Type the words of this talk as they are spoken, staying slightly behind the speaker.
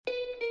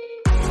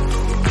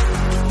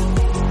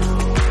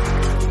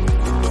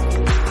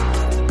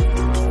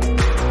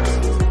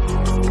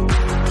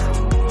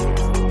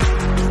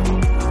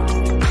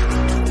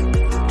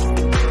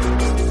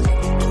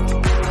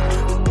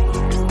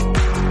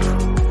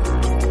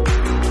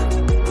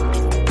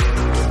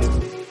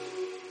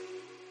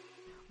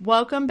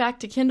Welcome back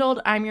to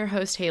Kindled. I'm your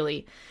host,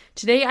 Haley.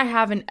 Today I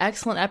have an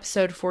excellent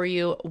episode for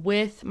you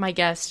with my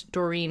guest,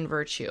 Doreen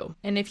Virtue.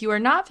 And if you are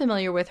not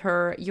familiar with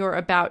her, you're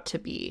about to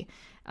be.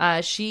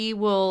 She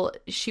will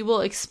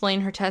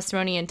explain her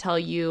testimony and tell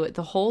you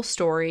the whole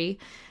story,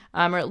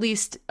 or at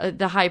least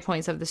the high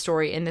points of the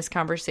story in this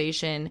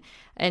conversation.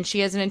 And she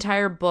has an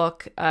entire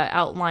book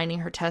outlining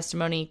her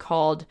testimony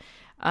called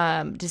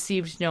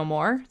Deceived No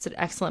More. It's an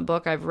excellent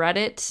book. I've read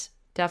it.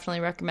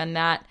 Definitely recommend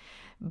that.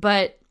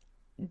 But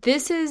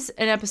this is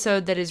an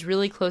episode that is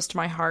really close to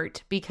my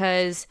heart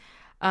because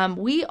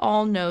we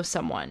all know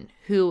someone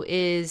who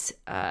is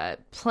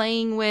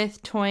toying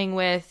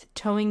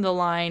the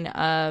line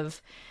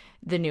of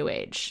the new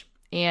age,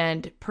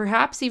 and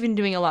perhaps even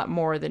doing a lot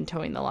more than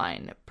towing the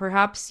line.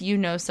 Perhaps you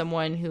know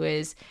someone who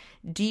is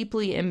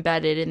deeply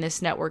embedded in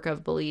this network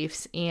of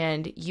beliefs,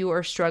 and you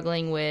are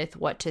struggling with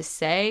what to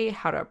say,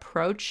 how to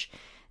approach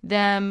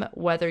them,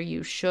 whether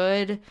you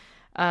should.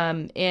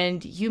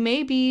 And you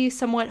may be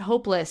somewhat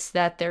hopeless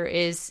that there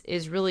is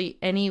really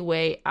any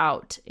way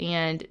out.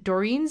 And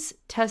Doreen's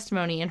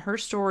testimony and her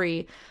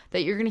story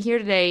that you're going to hear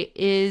today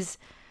is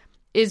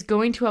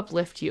going to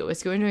uplift you.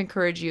 It's going to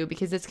encourage you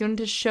because it's going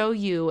to show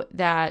you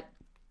that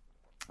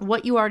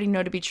what you already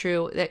know to be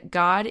true, that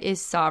God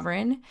is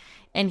sovereign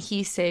and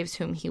he saves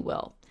whom he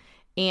will.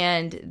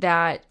 And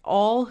that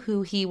all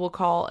who he will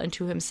call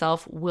unto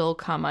himself will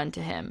come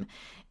unto him.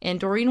 And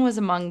Doreen was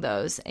among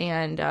those.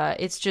 And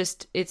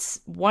it's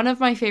one of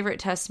my favorite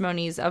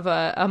testimonies of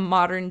a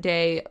modern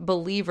day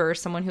believer,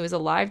 someone who is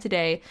alive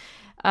today,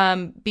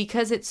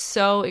 because it's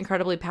so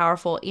incredibly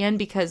powerful and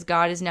because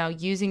God is now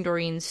using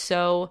Doreen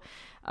so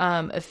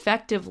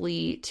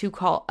effectively to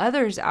call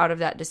others out of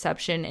that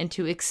deception and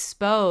to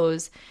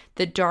expose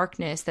the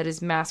darkness that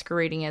is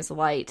masquerading as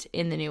light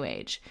in the new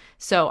age.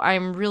 So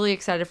I'm really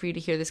excited for you to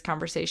hear this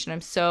conversation. I'm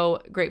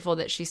so grateful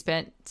that she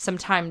spent some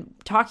time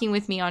talking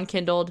with me on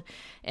Kindled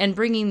and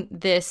bringing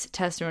this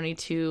testimony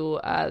to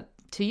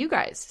you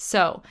guys.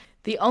 So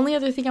the only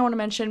other thing I want to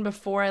mention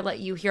before I let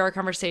you hear our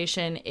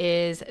conversation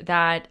is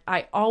that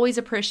I always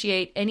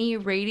appreciate any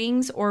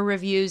ratings or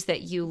reviews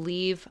that you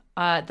leave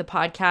the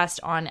podcast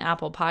on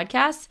Apple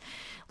Podcasts.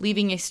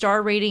 Leaving a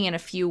star rating and a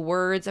few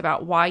words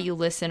about why you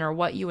listen or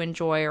what you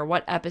enjoy or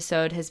what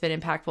episode has been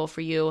impactful for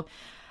you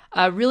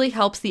really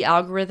helps the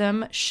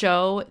algorithm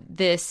show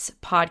this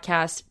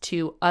podcast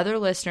to other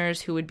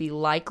listeners who would be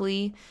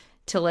likely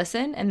to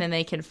listen, and then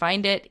they can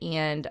find it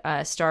and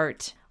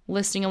start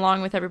listening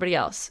along with everybody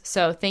else.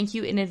 So thank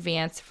you in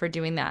advance for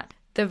doing that.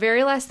 The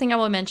very last thing I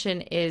will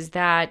mention is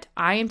that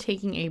I am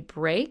taking a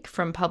break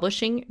from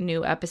publishing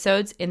new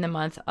episodes in the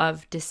month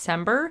of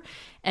December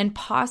and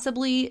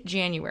possibly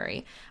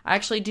January. I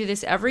actually do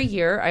this every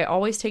year. I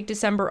always take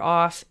December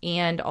off,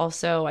 and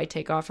also I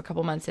take off a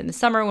couple months in the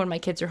summer when my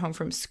kids are home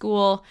from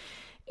school.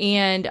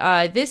 And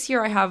this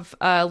year I have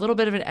a little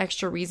bit of an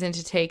extra reason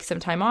to take some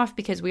time off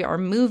because we are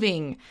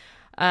moving.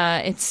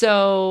 And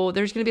so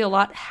there's going to be a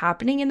lot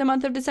happening in the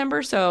month of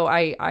December. So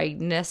I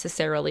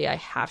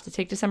have to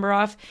take December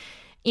off.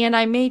 And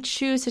I may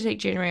choose to take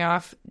January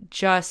off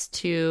just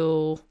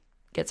to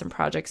get some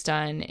projects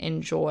done,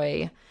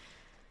 enjoy,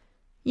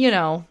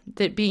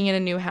 that being in a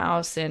new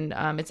house. And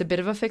it's a bit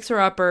of a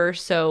fixer-upper.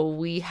 So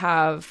we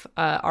have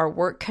our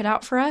work cut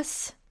out for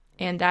us.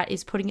 And that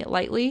is putting it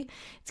lightly.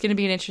 It's going to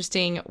be an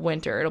interesting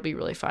winter. It'll be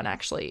really fun,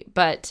 actually.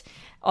 But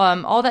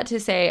all that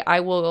to say, I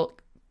will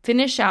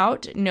finish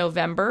out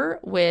November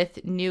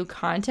with new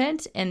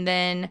content, and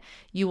then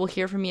you will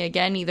hear from me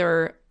again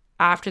either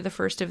after the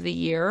first of the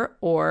year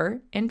or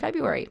in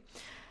February.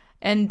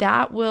 And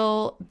that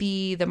will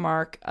be the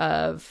mark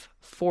of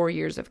 4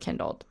 years of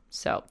Kindled.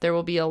 So there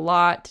will be a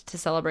lot to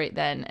celebrate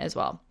then as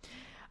well.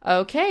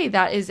 Okay,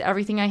 that is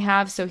everything I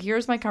have. So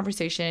here's my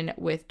conversation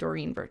with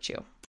Doreen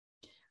Virtue.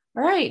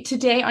 All right,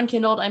 today on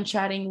Kindled, I'm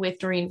chatting with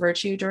Doreen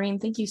Virtue. Doreen,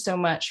 thank you so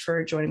much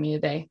for joining me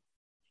today.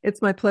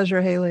 It's my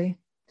pleasure, Haley.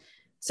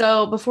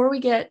 So before we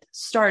get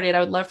started, I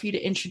would love for you to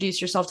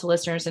introduce yourself to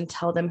listeners and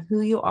tell them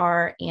who you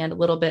are and a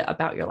little bit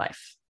about your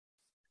life.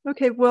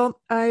 Okay, well,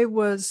 I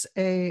was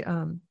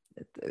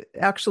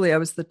actually I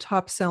was the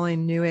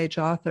top-selling New Age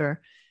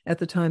author at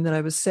the time that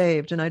I was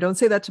saved. And I don't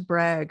say that to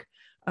brag,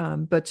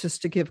 but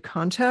just to give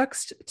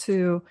context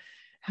to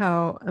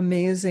how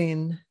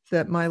amazing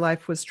that my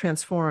life was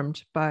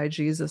transformed by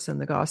Jesus and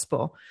the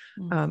gospel.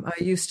 Mm-hmm.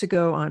 I used to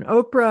go on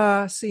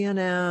Oprah,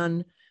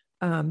 CNN,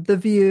 The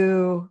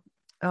View,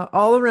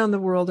 all around the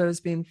world. I was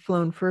being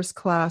flown first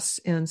class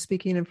and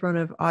speaking in front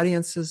of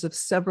audiences of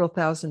several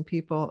thousand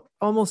people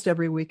almost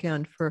every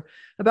weekend for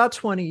about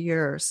 20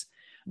 years.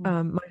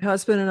 My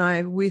husband and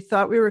I, we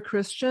thought we were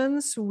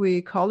Christians.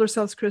 We called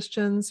ourselves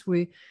Christians.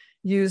 We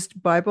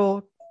used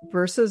Bible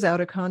verses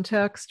out of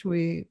context.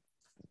 We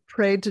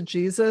prayed to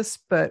Jesus,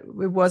 but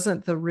it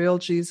wasn't the real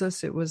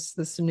Jesus. It was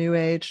this new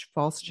age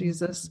false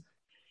Jesus.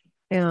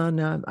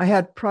 And I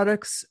had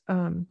products,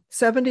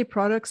 70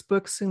 products,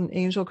 books, and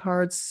angel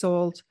cards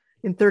sold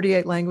in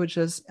 38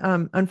 languages.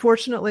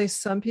 Unfortunately,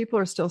 some people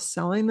are still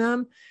selling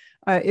them.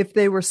 If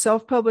they were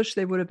self-published,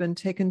 they would have been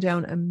taken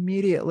down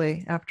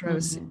immediately after I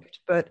was Mhm. saved.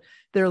 But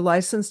they're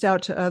licensed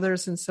out to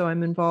others, and so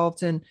I'm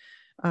involved in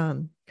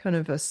kind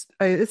of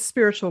it's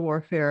spiritual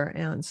warfare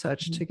and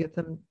such to get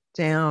them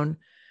down.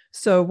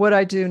 So what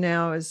I do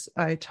now is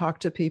I talk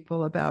to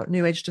people about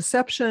New Age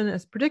deception,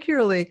 as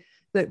particularly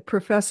that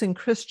professing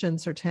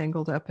Christians are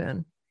tangled up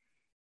in.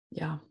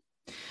 Yeah.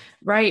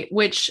 Right.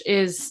 Which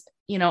is,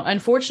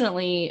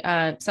 unfortunately,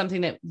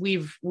 something that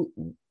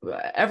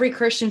every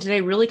Christian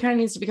today really kind of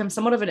needs to become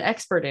somewhat of an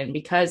expert in,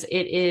 because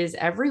it is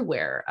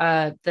everywhere.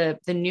 The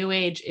New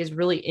Age is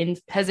really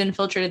has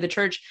infiltrated the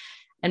church.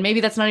 And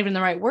maybe that's not even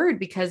the right word,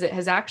 because it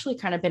has actually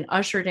kind of been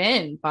ushered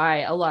in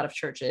by a lot of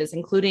churches,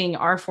 including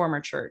our former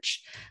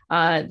church,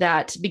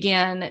 that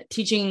began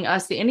teaching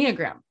us the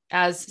Enneagram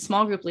as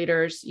small group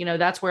leaders.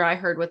 That's where I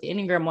heard what the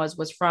Enneagram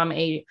was from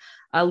a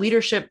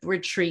leadership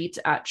retreat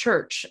at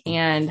church.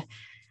 And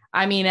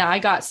I mean, I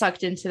got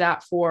sucked into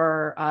that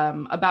for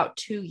about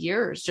 2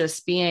 years,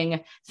 just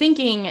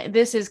thinking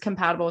this is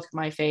compatible with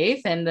my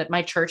faith, and that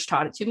my church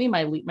taught it to me.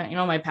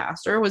 My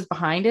pastor was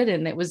behind it,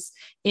 and it was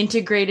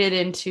integrated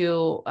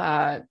into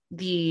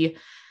the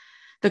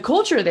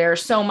culture there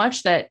so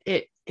much that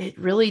it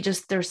really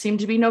just, there seemed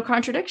to be no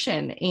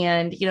contradiction.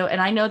 And,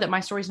 and I know that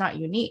my story is not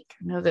unique.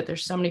 I know that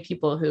there's so many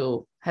people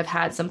who have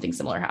had something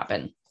similar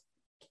happen.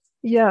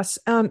 Yes.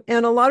 And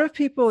a lot of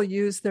people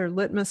use their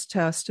litmus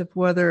test of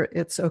whether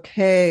it's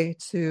okay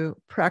to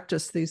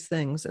practice these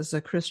things as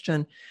a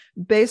Christian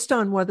based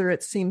on whether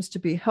it seems to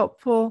be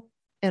helpful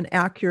and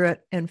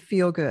accurate and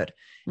feel good.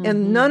 Mm-hmm.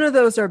 And none of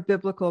those are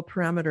biblical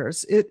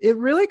parameters. It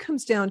really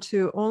comes down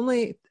to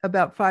only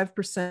about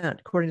 5%,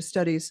 according to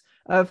studies,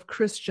 of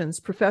Christians,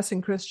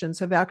 professing Christians,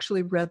 have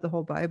actually read the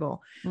whole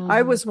Bible. Mm-hmm.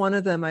 I was one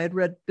of them. I had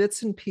read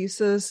bits and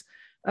pieces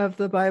of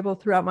the Bible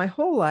throughout my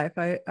whole life.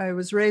 I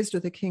was raised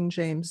with a King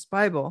James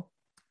Bible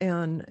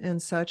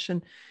and such.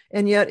 And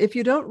yet, if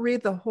you don't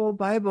read the whole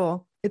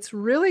Bible, it's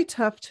really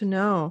tough to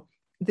know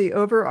the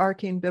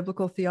overarching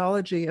biblical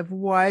theology of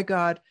why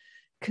God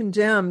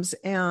condemns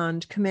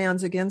and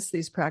commands against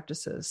these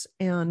practices.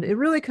 And it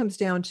really comes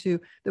down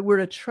to that we're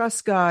to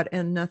trust God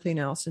and nothing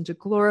else, and to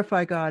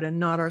glorify God and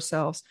not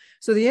ourselves.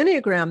 So the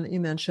Enneagram that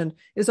you mentioned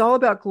is all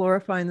about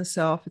glorifying the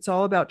self. It's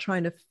all about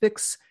trying to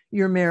fix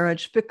your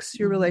marriage, fix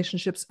your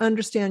relationships,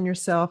 understand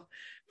yourself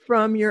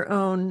from your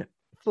own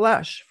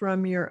flesh,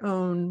 from your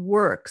own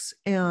works.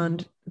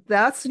 And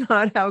that's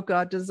not how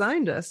God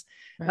designed us.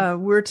 Right.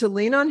 We're to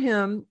lean on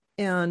him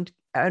and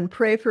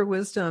pray for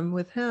wisdom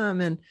with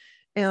him.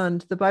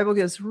 And the Bible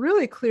gives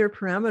really clear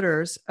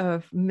parameters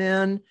of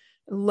men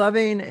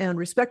loving and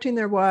respecting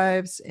their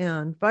wives,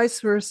 and vice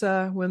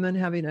versa, women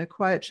having a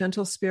quiet,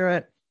 gentle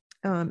spirit.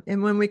 And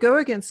when we go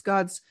against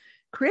God's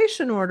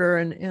creation order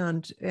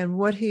and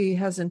what he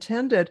has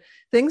intended,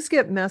 things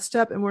get messed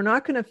up, and we're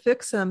not going to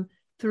fix them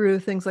through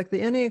things like the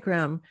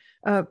Enneagram.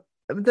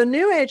 The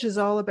New Age is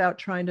all about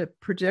trying to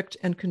predict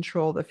and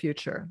control the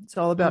future. It's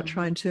all about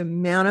trying to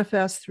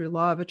manifest through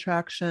law of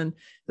attraction,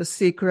 The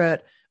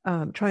Secret,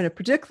 trying to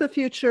predict the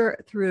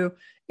future through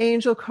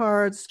angel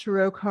cards,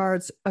 tarot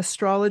cards,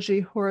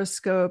 astrology,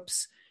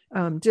 horoscopes,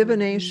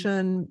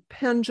 divination,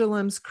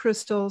 pendulums,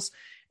 crystals.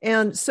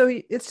 And so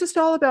it's just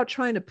all about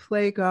trying to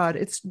play God.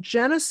 It's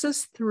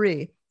Genesis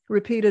 3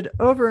 repeated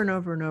over and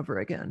over and over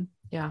again.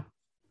 Yeah.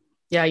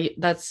 Yeah.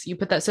 You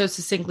put that so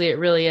succinctly. It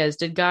really is.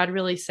 Did God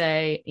really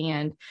say?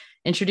 And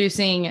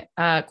introducing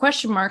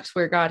question marks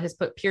where God has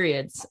put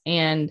periods.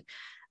 And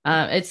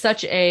it's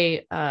such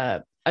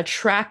a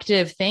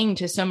attractive thing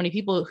to so many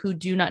people who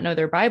do not know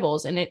their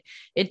Bibles. And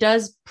it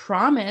does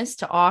promise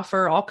to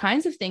offer all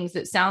kinds of things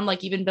that sound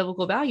like even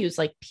biblical values,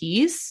 like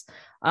peace,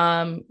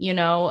 power,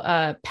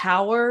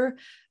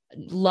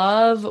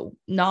 love,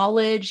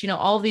 knowledge,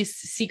 all these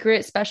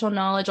secret, special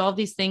knowledge, all of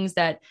these things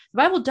that the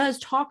Bible does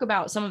talk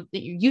about. Some of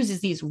it uses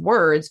these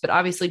words, but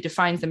obviously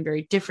defines them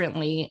very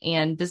differently,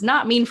 and does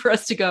not mean for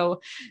us to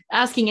go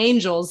asking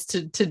angels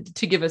to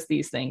give us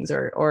these things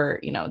or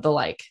the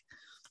like.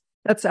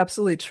 That's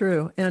absolutely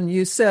true. And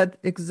you said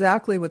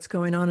exactly what's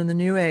going on in the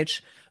New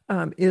Age,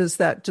 is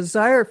that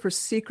desire for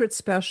secret,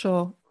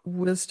 special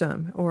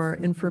wisdom or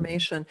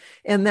information.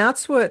 And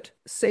that's what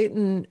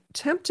Satan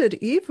tempted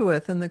Eve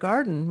with in the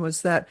garden,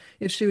 was that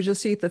if she would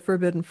just eat the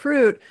forbidden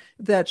fruit,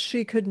 that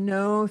she could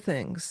know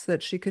things,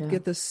 that she could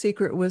get this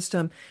secret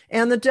wisdom.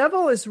 And the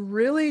devil is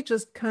really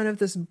just kind of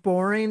this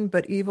boring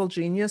but evil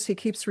genius. He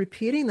keeps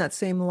repeating that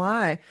same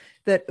lie,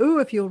 that,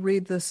 if you'll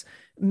read this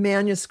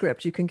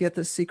manuscript, you can get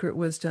the secret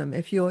wisdom.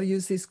 If you'll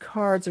use these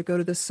cards or go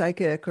to the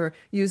psychic or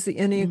use the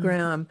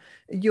Enneagram,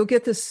 you'll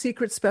get this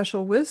secret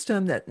special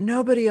wisdom that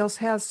nobody else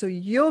has. So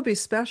you'll be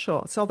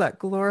special. It's all that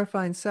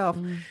glorifying self.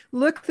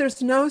 Look,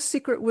 there's no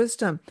secret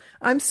wisdom.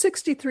 I'm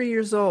 63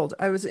 years old.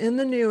 I was in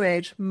the New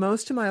Age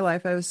most of my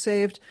life. I was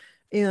saved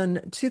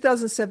in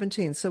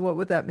 2017. So what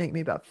would that make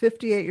me? About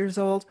 58 years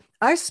old.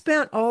 I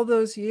spent all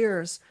those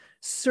years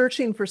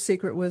searching for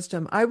secret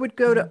wisdom. I would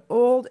go to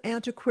old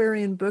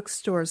antiquarian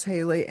bookstores,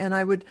 Haley, and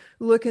I would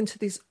look into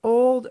these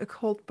old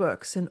occult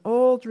books and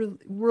old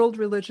world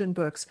religion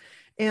books.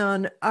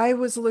 And I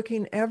was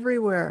looking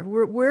everywhere.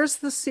 Where's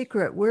the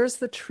secret? Where's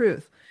the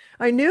truth?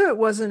 I knew it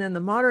wasn't in the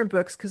modern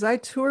books because I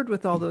toured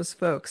with all those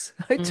folks.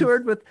 I Mm,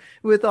 toured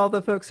with all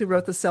the folks who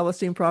wrote the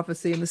Celestine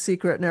Prophecy and The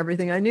Secret and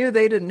everything. I knew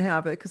they didn't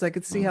have it because I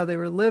could see mm, how they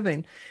were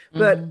living.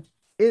 But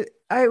mhm,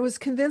 I was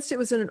convinced it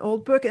was in an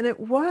old book, and it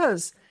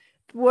was.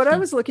 What I mm.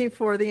 was looking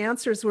for, the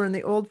answers were in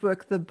the old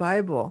book, the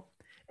Bible,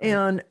 Right,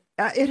 and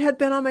it had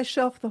been on my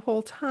shelf the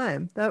whole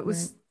time. That right.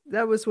 was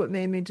that was what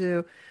made me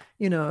do,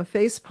 a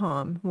face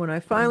palm when I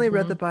finally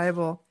read the Hmm.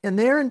 Bible. And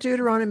there in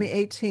Deuteronomy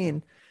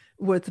 18,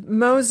 with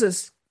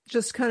Moses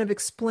just kind of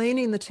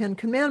explaining the Ten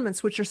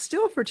Commandments, which are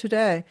still for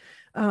today,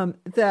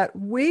 that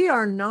we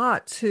are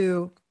not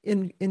to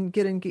in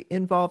getting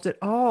involved at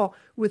all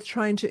with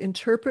trying to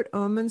interpret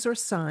omens or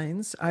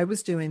signs. I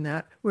was doing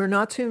that. We're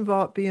not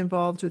to be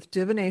involved with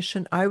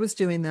divination. I was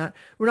doing that.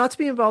 We're not to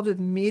be involved with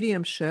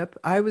mediumship.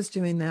 I was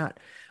doing that.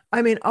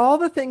 I mean, all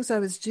the things I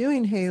was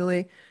doing,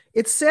 Haley,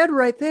 it said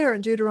right there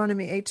in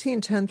Deuteronomy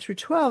 18:10 through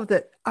 12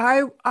 that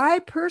I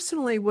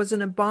personally was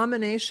an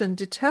abomination,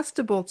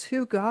 detestable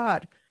to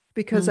God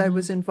because I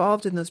was Hmm.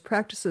 involved in those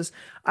practices.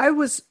 I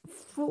was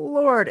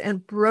floored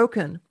and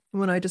broken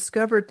when I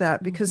discovered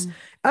that because Hmm.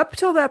 up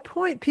till that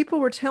point, people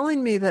were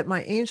telling me that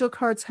my angel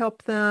cards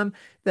helped them,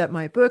 that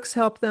my books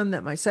helped them,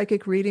 that my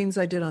psychic readings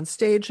I did on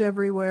stage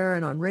everywhere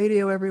and on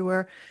radio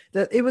everywhere,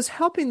 that it was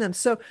helping them.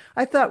 So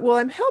I thought, well,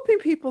 I'm helping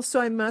people,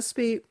 so I must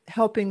be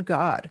helping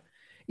God.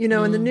 In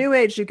the Mm. new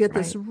age, you get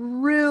this Right.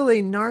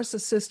 really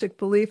narcissistic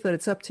belief that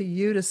it's up to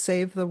you to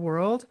save the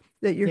world,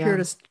 that you're here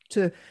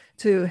Yeah.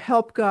 to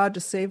help God to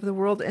save the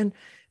world. And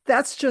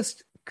that's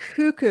just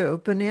cuckoo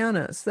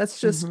bananas. That's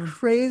just Hmm.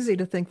 crazy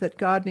to think that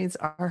God needs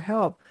our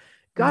help.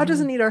 God Hmm.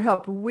 doesn't need our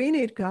help. We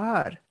need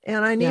God.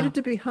 And I Yeah. needed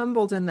to be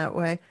humbled in that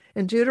way.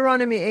 And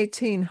Deuteronomy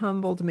 18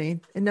 humbled me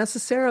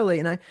necessarily.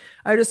 And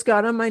I just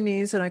got on my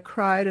knees and I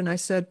cried and I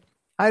said,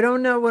 I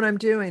don't know what I'm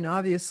doing,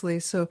 obviously.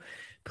 So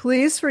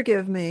please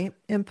forgive me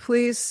and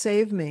please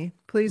save me.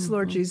 Please,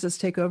 Lord Hmm. Jesus,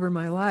 take over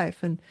my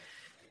life. And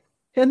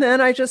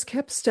then I just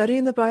kept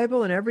studying the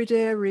Bible, and every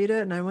day I read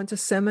it. And I went to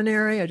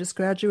seminary. I just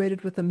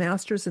graduated with a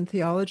master's in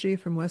theology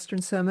from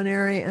Western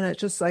Seminary. And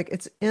it's just like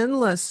it's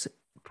endless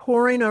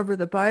pouring over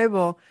the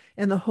Bible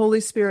and the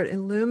Holy Spirit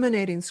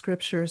illuminating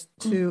scriptures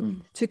to Hmm.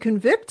 to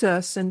convict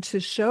us and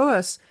to show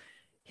us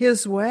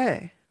his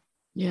way.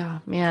 Yeah,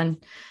 man,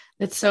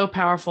 it's so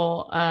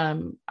powerful.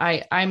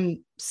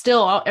 I'm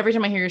still every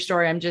time I hear your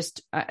story,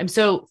 I'm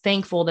so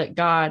thankful that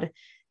God,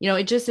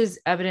 it just is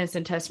evidence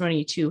and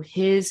testimony to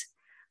his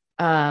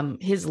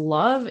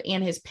love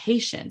and his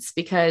patience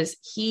because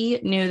he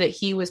knew that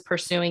he was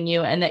pursuing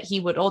you and that he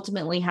would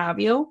ultimately have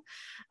you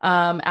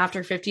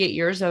after 58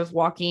 years of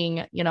walking,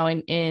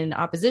 in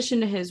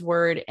opposition to his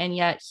word. And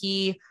yet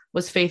he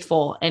was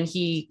faithful and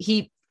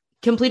he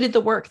completed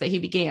the work that he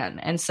began.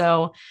 And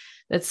so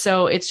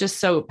it's just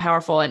so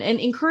powerful and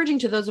encouraging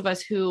to those of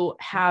us who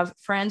have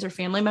friends or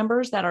family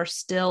members that are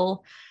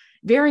still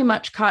very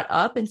much caught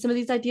up in some of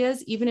these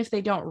ideas, even if they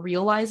don't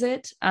realize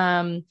it.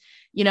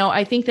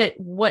 I think that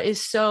what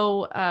is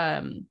so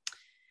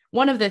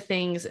one of the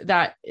things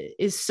that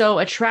is so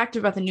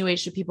attractive about the new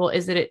age to people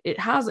is that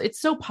it's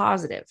so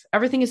positive.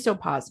 Everything is so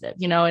positive,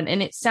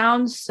 and it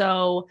sounds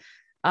so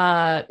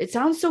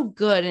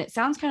good. And it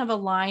sounds kind of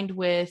aligned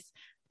with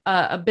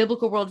a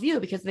biblical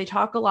worldview because they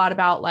talk a lot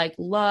about like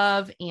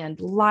love and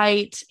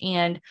light.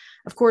 And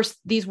of course,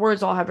 these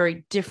words all have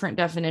very different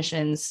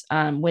definitions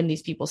when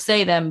these people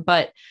say them.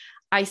 But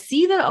I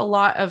see that a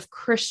lot of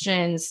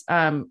Christians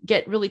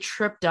get really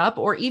tripped up,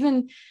 or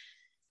even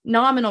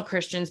nominal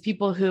Christians,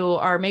 people who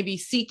are maybe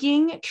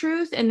seeking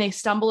truth and they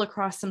stumble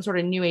across some sort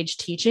of new age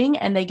teaching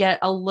and they get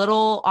a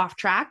little off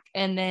track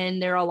and then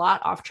they're a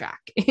lot off track.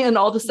 And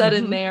all of a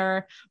sudden Hmm.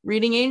 they're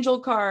reading angel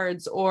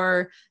cards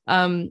or,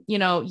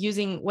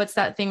 using what's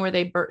that thing where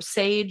they burn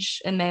sage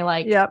and they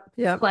like Yep,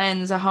 yep.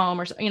 cleanse a home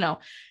or,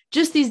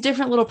 just these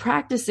different little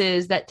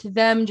practices that to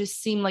them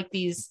just seem like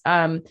these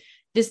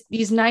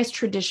nice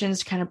traditions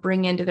to kind of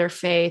bring into their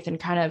faith and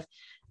kind of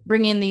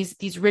bring in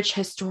these rich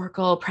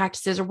historical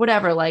practices or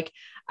whatever. Like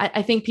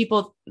I think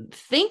people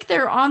think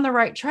they're on the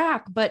right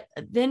track, but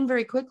then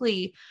very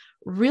quickly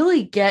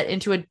really get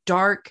into a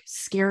dark,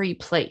 scary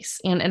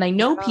place. And I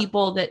know Yeah.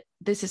 people that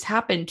this has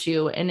happened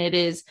to, and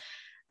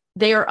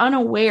they are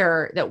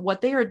unaware that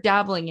what they are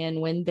dabbling in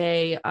when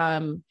they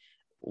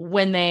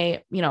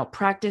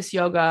practice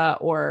yoga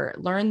or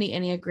learn the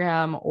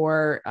enneagram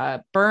or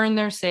burn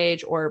their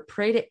sage or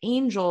pray to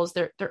angels,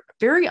 they're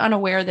very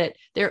unaware that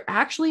they're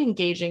actually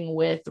engaging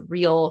with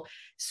real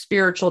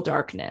spiritual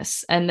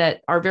darkness and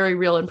that our very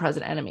real and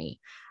present enemy.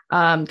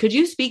 Could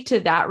you speak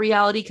to that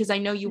reality, because I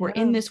know you were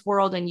in Yeah. this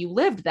world and you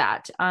lived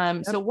that.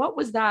 So Yep. what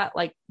was that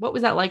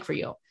like for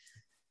you?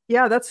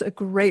 Yeah, that's a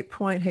great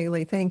point,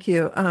 Haley. Thank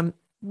you.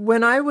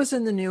 When I was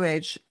in the New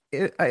Age,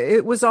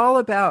 it was all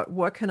about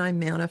what can I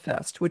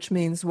manifest, which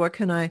means what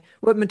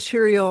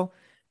material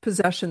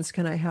possessions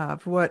can I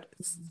have? What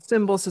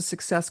symbols of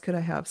success could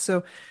I have?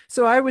 So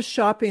I was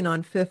shopping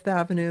on Fifth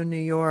Avenue in New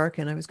York,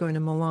 and I was going to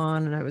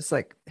Milan, and I was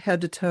like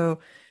head to toe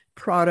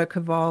Prada,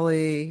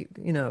 Cavalli,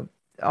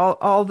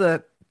 all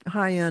the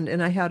high end.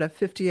 And I had a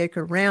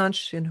 50-acre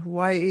ranch in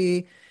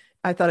Hawaii.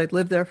 I thought I'd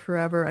live there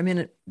forever. I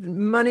mean,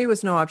 money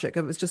was no object.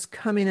 It was just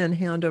coming in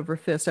hand over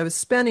fist. I was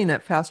spending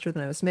it faster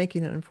than I was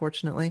making it,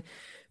 unfortunately.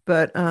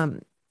 But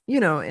and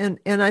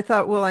I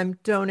thought, well, I'm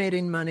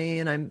donating money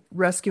and I'm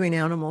rescuing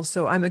animals,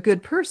 so I'm a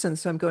good person,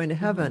 so I'm going to Mhm.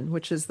 heaven,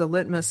 which is the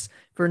litmus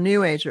for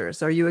New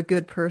Agers. Are you a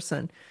good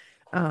person,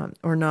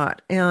 or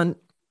not? And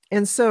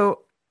so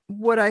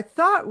what I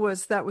thought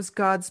was that was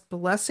God's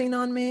blessing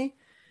on me,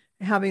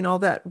 having all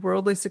that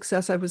worldly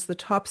success. I was the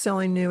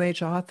top-selling New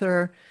Age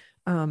author.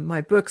 My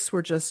books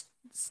were just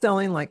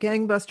selling like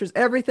gangbusters.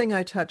 Everything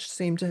I touched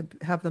seemed to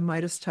have the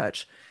Midas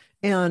touch.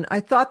 And I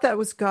thought that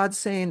was God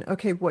saying,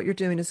 okay, what you're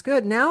doing is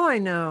good. Now I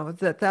know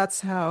that that's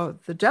how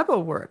the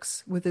devil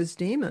works with his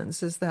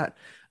demons, is that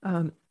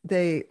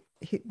they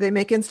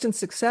make instant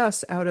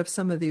success out of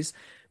some of these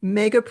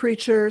mega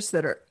preachers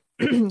that are,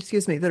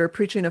 excuse me, that are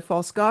preaching a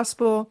false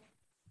gospel.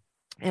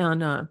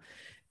 And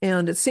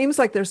and it seems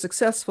like they're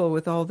successful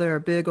with all their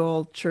big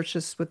old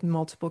churches with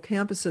multiple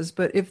campuses.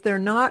 But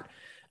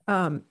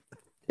um,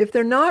 if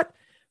they're not,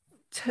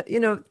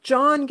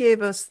 John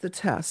gave us the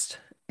test,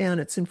 and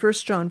it's in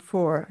First John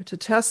 4 to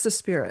test the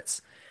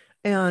spirits.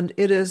 And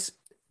it is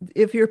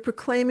if you're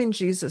proclaiming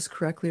Jesus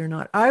correctly or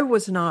not. I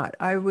was not.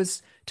 I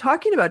was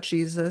talking about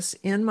Jesus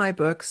in my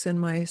books, in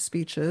my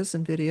speeches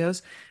and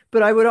videos,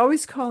 but I would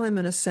always call him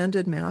an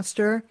ascended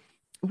master,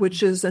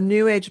 which is a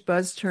New Age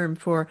buzz term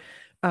for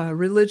a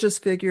religious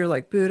figure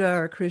like Buddha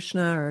or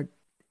Krishna or,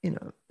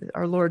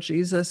 our Lord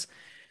Jesus,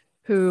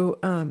 who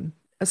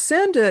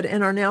ascended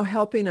and are now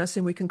helping us,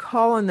 and we can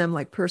call on them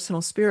like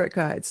personal spirit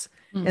guides.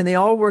 Mm. And they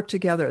all work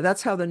together.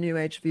 That's how the New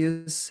Age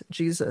views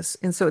Jesus.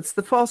 And so it's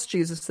the false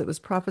Jesus that was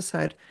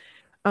prophesied.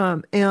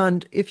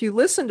 And if you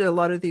listen to a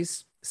lot of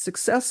these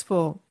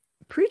successful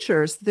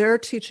preachers, they're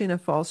teaching a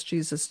false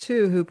Jesus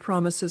too, who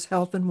promises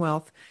health and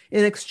wealth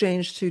in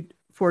exchange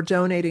for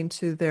donating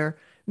to their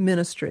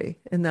ministry.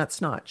 And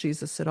that's not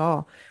Jesus at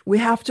all. We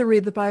have to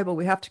read the Bible.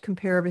 We have to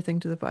compare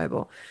everything to the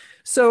Bible.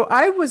 So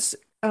I was,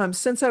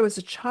 since I was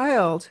a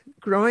child,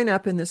 growing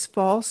up in this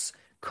false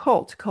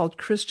cult called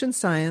Christian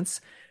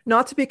Science,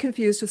 not to be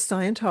confused with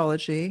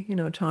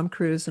Scientology, Tom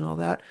Cruise and all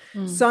that.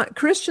 Mm. So,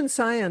 Christian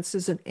Science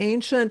is an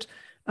ancient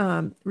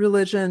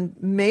religion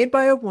made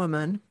by a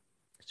woman,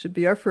 should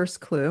be our first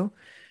clue.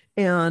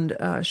 And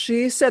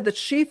she said that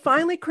she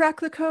finally cracked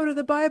the code of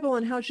the Bible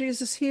and how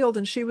Jesus healed,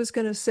 and she was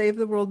going to save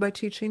the world by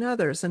teaching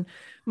others. And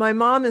my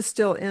mom is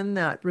still in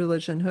that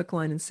religion, hook,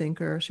 line, and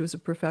sinker. She was a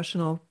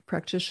professional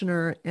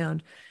practitioner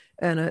and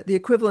the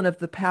equivalent of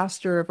the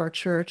pastor of our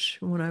church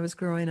when I was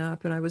growing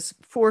up, and I was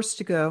forced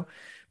to go.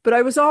 But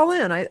I was all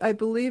in. I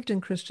believed in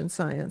Christian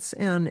Science,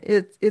 and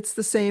it's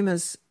the same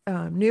as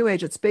New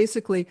Age. It's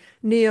basically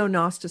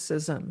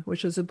neo-Gnosticism,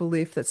 which is a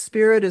belief that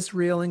spirit is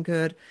real and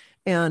good,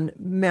 and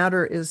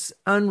matter is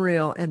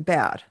unreal and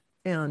bad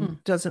Mm.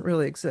 and doesn't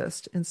really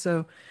exist. And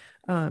so,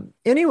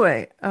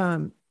 anyway,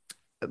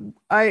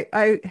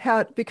 I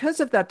had, because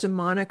of that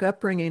demonic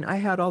upbringing, I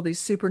had all these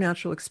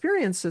supernatural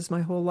experiences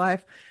my whole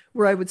life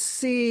where I would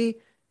see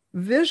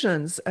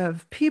visions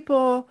of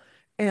people,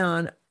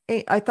 and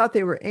I thought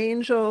they were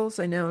angels.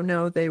 I now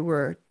know they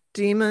were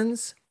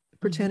demons Mhm.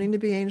 pretending to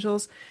be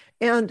angels.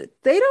 And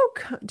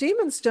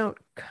demons don't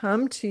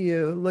come to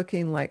you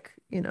looking like,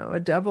 a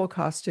devil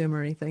costume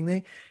or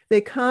anything.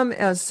 They come,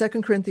 as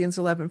 2 Corinthians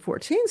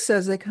 11:14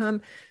 says, they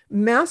come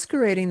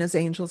masquerading as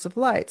angels of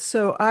light.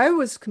 So I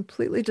was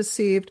completely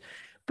deceived,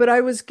 but I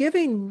was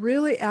giving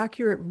really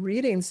accurate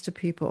readings to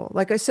people.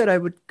 Like I said, I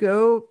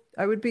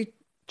would be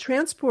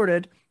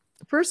transported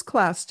first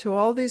class to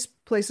all these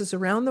places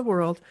around the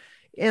world,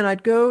 and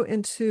I'd go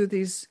into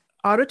these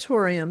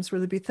auditoriums where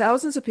there'd be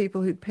thousands of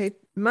people who'd pay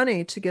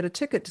money to get a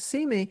ticket to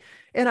see me.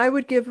 And I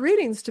would give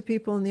readings to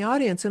people in the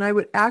audience, and I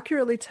would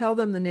accurately tell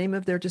them the name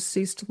of their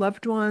deceased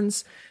loved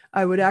ones.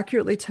 I would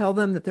accurately tell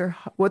them that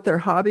what their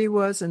hobby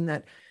was and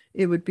that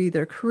it would be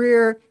their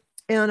career.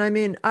 And I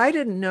mean, I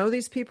didn't know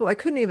these people. I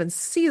couldn't even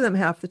see them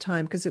half the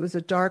time because it was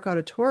a dark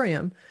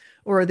auditorium,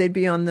 or they'd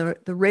be on the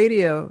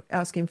radio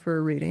asking for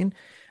a reading.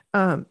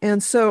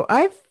 And so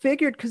I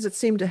figured, because it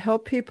seemed to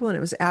help people and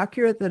it was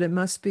accurate, that it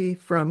must be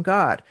from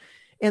God.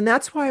 And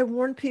that's why I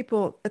warn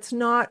people, it's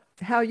not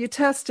how you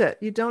test it.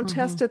 You don't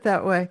test Mhm. it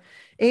that way.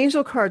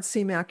 Angel cards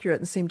seem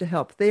accurate and seem to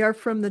help. They are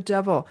from the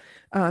devil.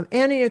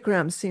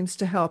 Enneagram seems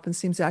to help and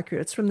seems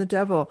accurate. It's from the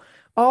devil.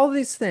 All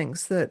these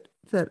things that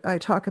I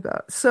talk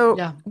about.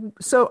 Yeah.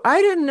 So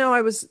I didn't know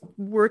I was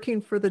working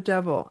for the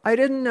devil. I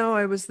didn't know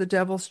I was the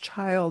devil's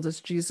child,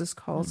 as Jesus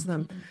calls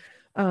them.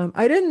 Mhm.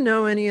 I didn't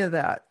know any of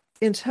that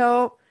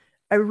until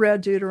I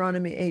read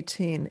Deuteronomy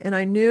 18, and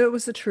I knew it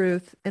was the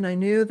truth, and I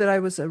knew that I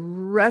was a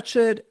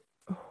wretched,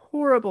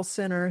 horrible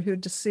sinner who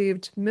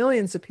deceived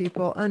millions of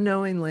people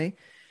unknowingly.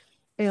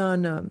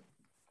 And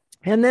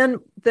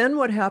then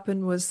what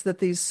happened was that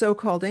these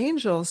so-called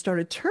angels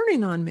started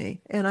turning on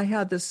me, and I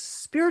had this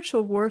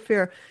spiritual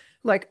warfare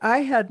like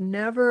I had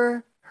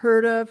never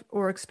heard of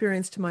or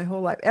experienced in my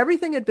whole life.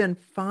 Everything had been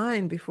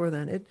fine before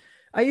then.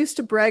 I used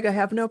to brag, I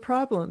have no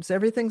problems.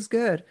 Everything's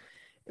good.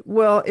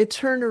 Well, it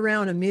turned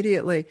around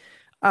immediately.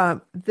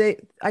 I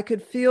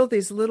could feel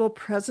these little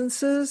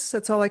presences.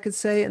 That's all I could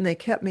say. And they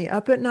kept me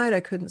up at night. I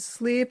couldn't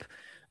sleep.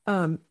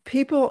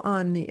 People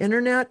on the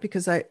internet,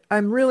 because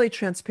I'm really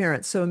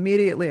transparent. So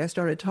immediately I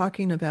started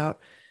talking about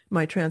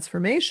my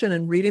transformation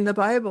and reading the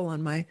Bible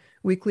on my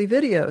weekly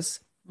videos.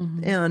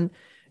 Mm-hmm.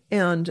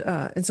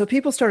 And so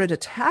people started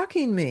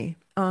attacking me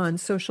on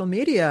social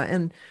media,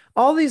 and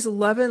all these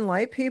Love and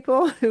Light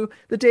people who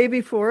the day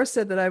before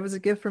said that I was a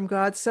gift from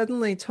God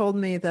suddenly told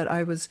me that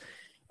I was,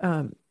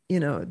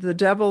 the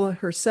devil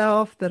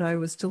herself, that I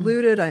was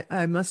deluded.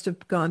 I must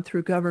have gone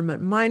through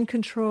government mind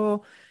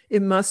control.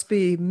 It must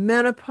be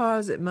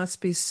menopause. It must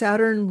be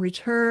Saturn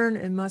return.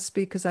 It must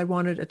be because I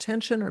wanted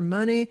attention or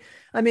money.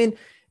 I mean,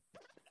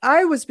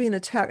 I was being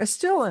attacked. I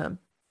still am.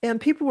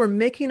 And people were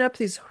making up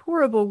these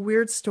horrible,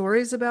 weird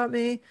stories about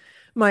me.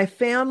 My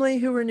family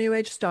who were New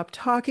Age stopped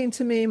talking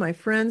to me. My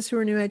friends who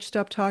were New Age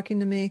stopped talking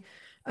to me.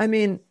 I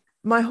mean,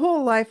 my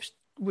whole life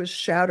was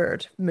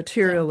shattered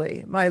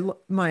materially. Yeah.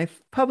 My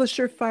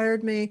publisher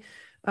fired me.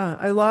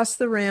 I lost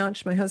the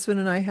ranch. My husband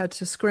and I had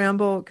to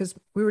scramble because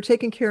we were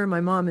taking care of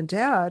my mom and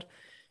dad.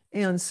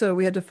 And so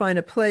we had to find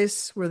a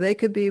place where they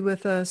could be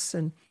with us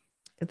and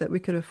that we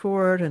could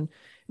afford. And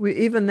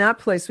even that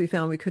place we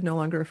found we could no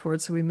longer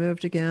afford. So we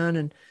moved again.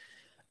 And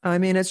I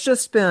mean, it's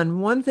just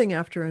been one thing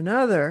after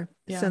another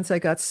since I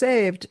got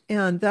saved.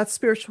 And that's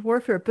spiritual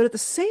warfare. But at the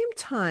same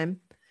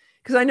time,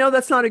 because I know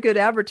that's not a good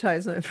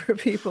advertisement for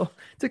people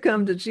to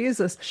come to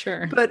Jesus.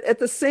 Sure. But at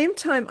the same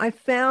time, I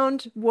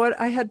found what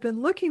I had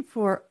been looking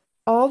for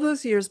all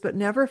those years, but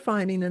never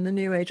finding in the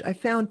New Age. I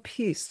found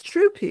peace,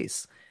 true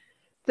peace,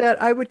 that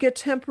I would get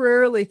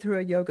temporarily through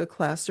a yoga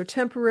class or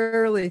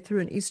temporarily through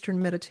an Eastern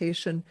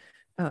meditation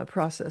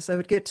process. I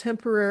would get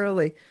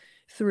temporarily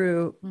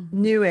through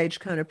New Age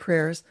kind of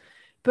prayers.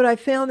 But I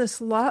found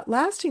this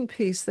lasting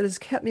peace that has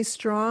kept me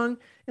strong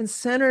and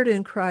centered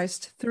in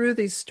Christ through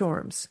these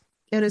storms.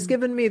 And has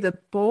given me the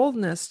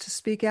boldness to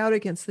speak out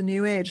against the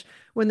New Age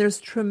when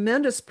there's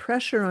tremendous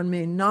pressure on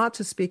me not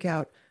to speak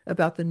out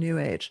about the New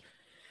Age.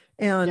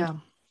 And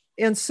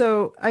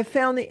so I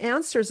found the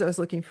answers I was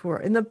looking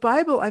for. In the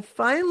Bible, I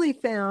finally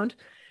found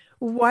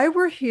why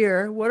we're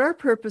here, what our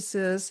purpose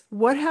is,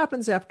 what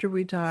happens after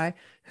we die,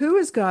 who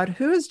is God,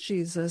 who is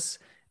Jesus,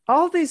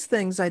 all these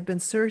things I'd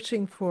been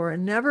searching for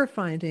and never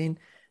finding.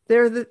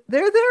 They're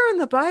there in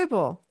the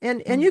Bible.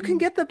 And you can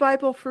get the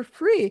Bible for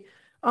free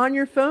on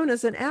your phone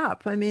as an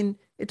app. I mean,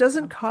 it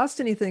doesn't cost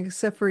anything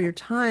except for your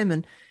time.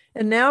 And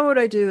now what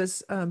I do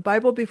is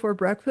Bible before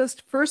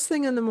breakfast. First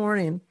thing in the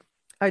morning,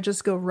 I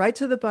just go right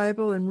to the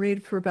Bible and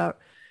read for about,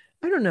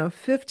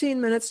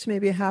 15 minutes to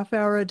maybe a half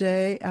hour a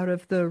day out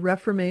of the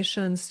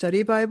Reformation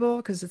Study Bible,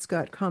 because it's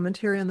got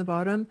commentary on the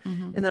bottom.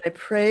 And then I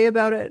pray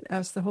about it,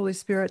 ask the Holy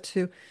Spirit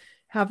to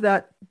have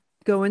that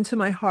go into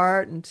my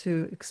heart and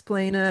to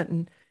explain it.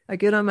 And I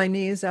get on my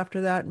knees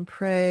after that and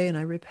pray, and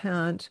I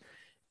repent.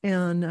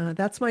 And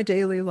that's my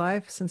daily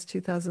life since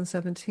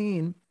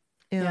 2017.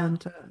 And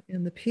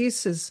the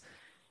peace is,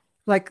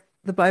 like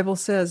the Bible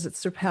says, it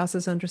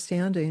surpasses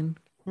understanding.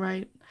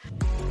 Right.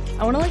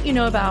 I want to let you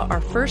know about our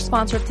first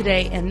sponsor of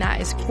today, and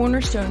that is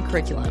Cornerstone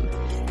Curriculum.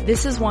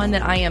 This is one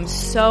that I am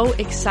so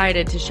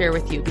excited to share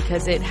with you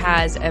because it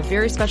has a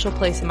very special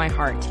place in my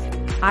heart.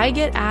 I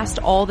get asked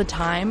all the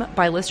time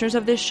by listeners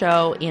of this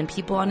show and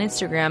people on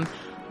Instagram,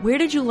 where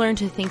did you learn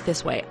to think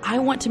this way? I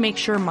want to make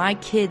sure my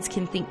kids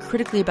can think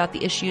critically about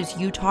the issues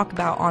you talk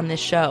about on this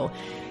show.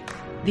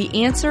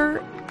 The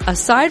answer,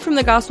 aside from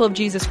the gospel of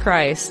Jesus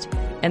Christ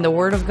and the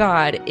Word of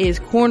God, is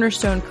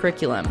Cornerstone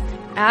Curriculum.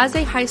 As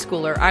a high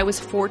schooler, I was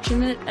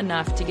fortunate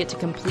enough to get to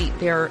complete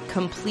their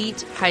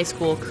complete high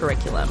school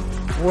curriculum,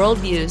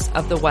 Worldviews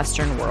of the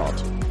Western World.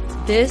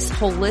 This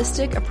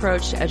holistic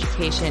approach to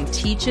education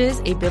teaches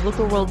a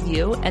biblical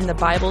worldview and the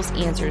Bible's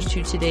answers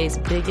to today's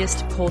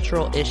biggest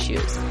cultural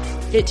issues.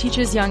 It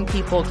teaches young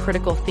people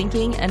critical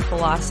thinking and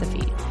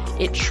philosophy.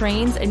 It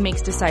trains and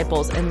makes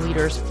disciples and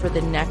leaders for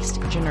the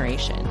next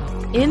generation.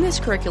 In this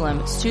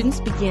curriculum, students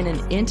begin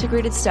an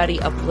integrated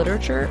study of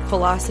literature,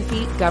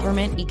 philosophy,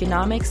 government,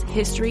 economics,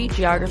 history,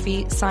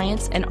 geography,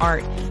 science, and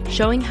art,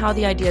 showing how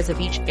the ideas of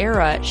each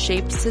era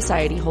shaped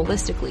society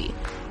holistically.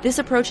 This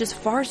approach is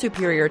far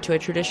superior to a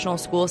traditional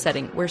school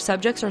setting where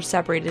subjects are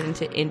separated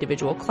into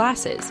individual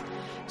classes.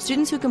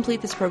 Students who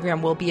complete this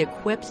program will be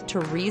equipped to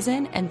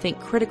reason and think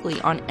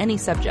critically on any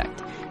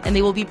subject, and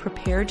they will be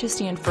prepared to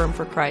stand firm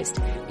for Christ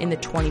in the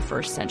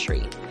 21st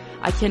century.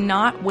 I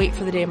cannot wait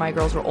for the day my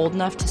girls are old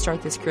enough to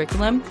start this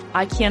curriculum.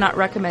 I cannot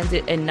recommend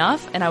it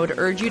enough, and I would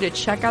urge you to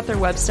check out their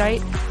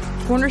website,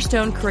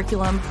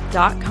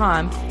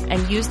 cornerstonecurriculum.com,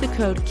 and use the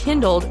code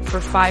KINDLED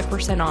for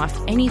 5% off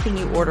anything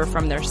you order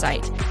from their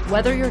site.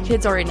 Whether your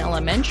kids are in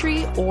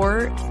elementary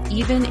or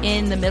even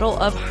in the middle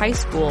of high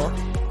school,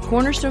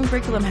 Cornerstone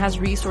Curriculum has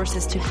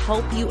resources to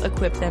help you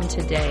equip them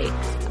today.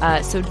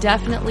 So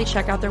definitely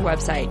check out their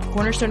website,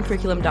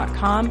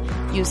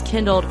 cornerstonecurriculum.com. Use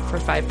KINDLED for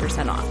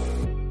 5% off.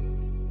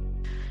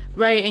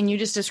 Right. And you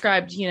just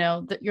described,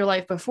 your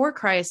life before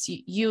Christ.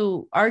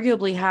 You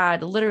arguably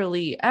had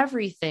literally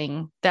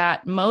everything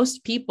that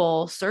most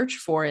people search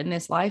for in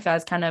this life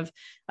as kind of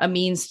a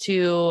means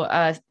to,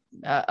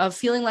 of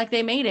feeling like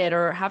they made it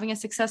or having a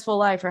successful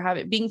life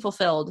or being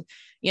fulfilled.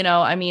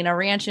 I mean, a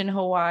ranch in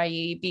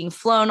Hawaii, being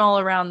flown all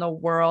around the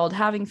world,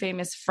 having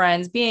famous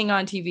friends, being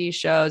on TV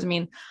shows. I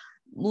mean,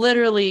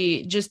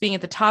 literally just being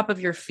at the top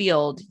of your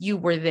field, you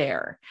were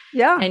there.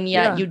 Yeah. And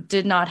yet you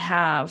did not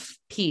have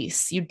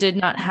peace. You did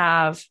not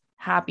have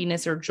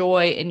happiness or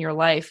joy in your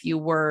life. You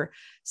were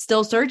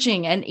still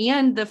searching.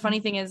 And the funny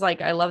thing is,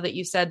 like, I love that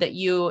you said that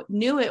you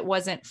knew it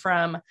wasn't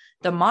from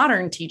the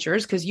modern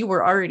teachers, because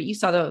you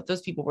saw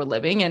those people were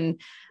living. And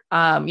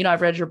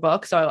I've read your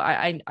book, so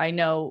I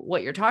know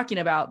what you're talking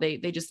about. They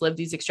just lived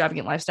these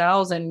extravagant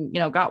lifestyles and,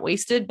 got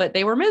wasted, but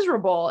they were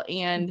miserable.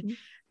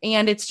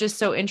 And it's just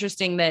so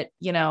interesting that,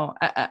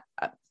 I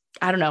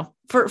don't know,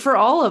 for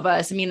all of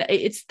us. I mean,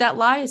 it's that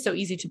lie is so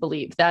easy to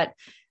believe that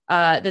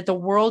the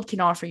world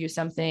can offer you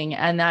something,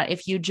 and that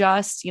if you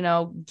just,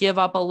 give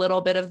up a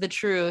little bit of the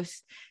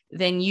truth,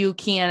 then you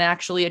can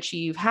actually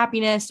achieve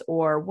happiness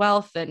or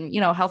wealth and,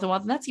 health and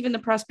wealth. And that's even the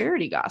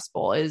prosperity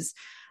gospel is,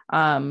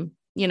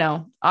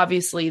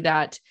 obviously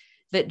that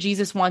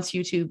Jesus wants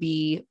you to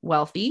be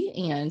wealthy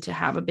and to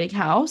have a big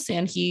house.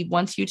 And he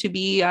wants you to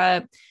be,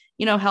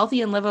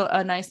 healthy and live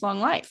a nice long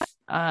life.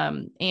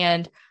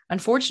 And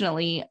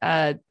unfortunately,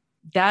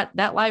 that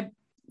lie,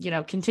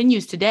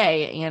 continues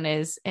today, and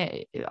is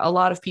a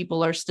lot of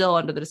people are still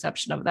under the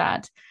deception of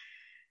that.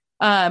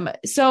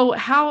 So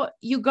how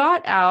you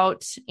got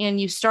out and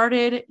you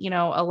started,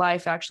 a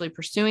life actually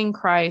pursuing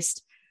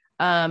Christ.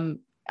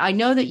 I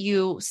know that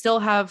you still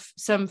have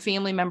some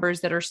family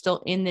members that are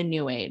still in the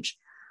New Age.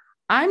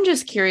 I'm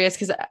just curious,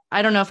 because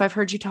I don't know if I've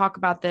heard you talk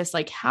about this.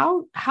 Like,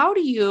 how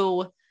do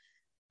you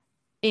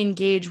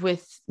engage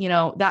with,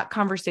 that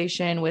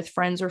conversation with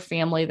friends or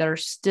family that are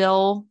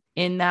still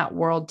in that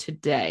world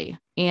today?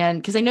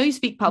 And because I know you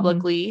speak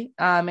publicly,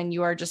 and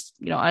you are just,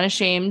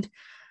 unashamed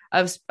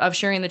of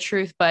sharing the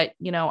truth, but,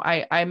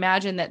 I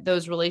imagine that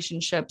those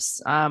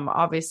relationships,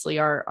 obviously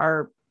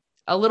are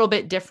a little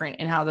bit different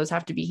in how those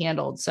have to be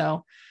handled.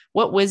 So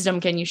what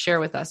wisdom can you share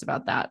with us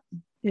about that?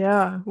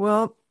 Yeah.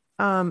 Well,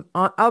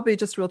 I'll be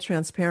just real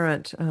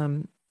transparent.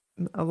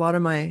 A lot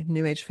of my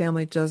New Age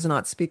family does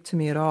not speak to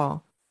me at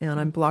all, and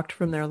I'm blocked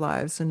from their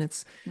lives. And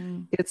it's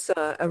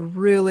a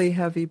really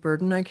heavy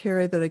burden I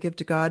carry that I give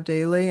to God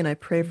daily, and I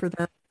pray for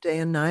them day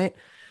and night.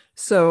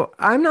 So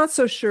I'm not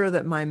so sure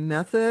that my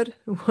method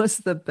was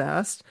the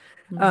best.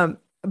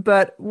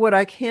 But what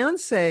I can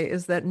say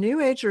is that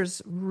New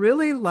Agers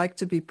really like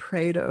to be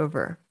prayed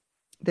over.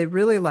 They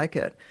really like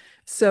it.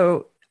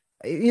 So,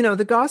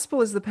 the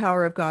gospel is the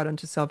power of God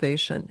unto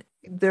salvation.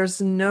 There's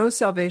no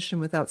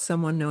salvation without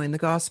someone knowing the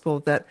gospel,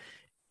 that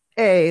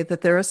A, that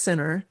they're a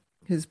sinner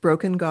who's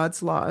broken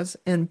God's laws,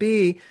 and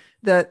B,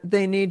 that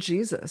they need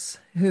Jesus,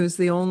 who's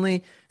the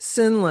only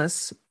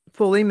sinless,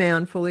 fully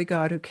man, fully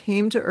God, who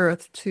came to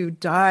earth to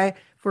die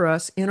for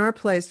us in our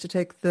place, to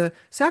take the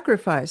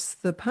sacrifice,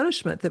 the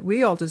punishment that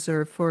we all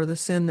deserve for the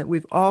sin that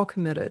we've all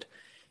committed,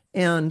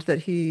 and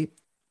that he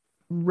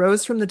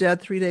rose from the dead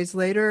 3 days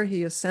later.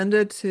 He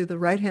ascended to the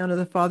right hand of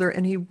the Father,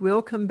 and he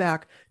will come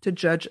back to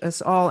judge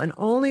us all. And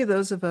only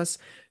those of us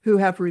who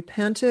have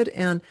repented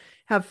and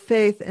have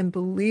faith and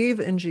believe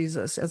in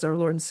Jesus as our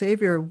Lord and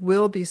Savior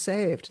will be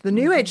saved. The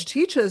New Age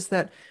teaches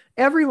that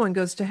everyone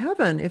goes to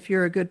heaven if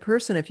you're a good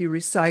person. If you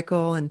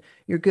recycle and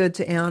you're good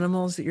to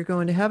animals, that you're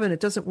going to heaven. It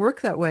doesn't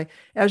work that way.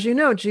 As you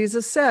know,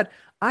 Jesus said,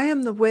 I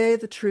am the way,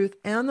 the truth,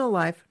 and the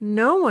life.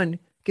 No one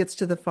gets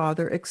to the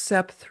Father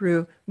except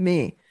through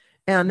me.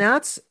 And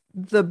that's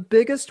the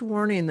biggest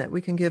warning that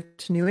we can give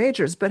to New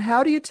Agers. But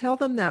how do you tell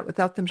them that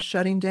without them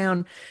shutting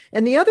down?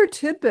 And the other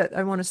tidbit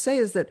I want to say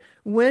is that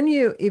when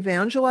you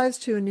evangelize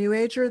to a New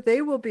Ager,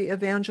 they will be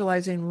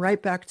evangelizing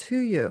right back to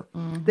you.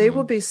 They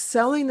will be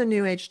selling the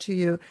New Age to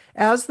you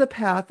as the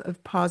path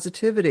of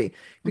positivity,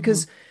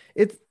 because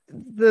it's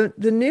the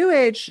New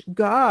Age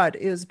God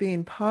is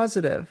being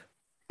positive.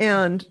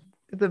 And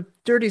the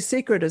dirty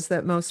secret is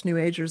that most New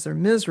Agers are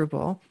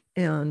miserable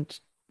and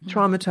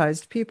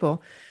traumatized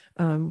people.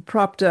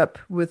 Propped up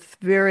with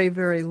very,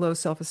 very low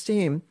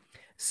self-esteem.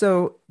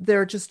 So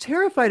they're just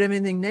terrified of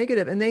anything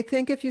negative. And they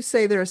think if you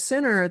say they're a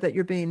sinner, that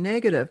you're being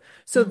negative.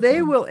 So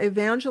they will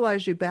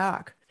evangelize you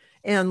back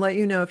and let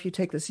you know, if you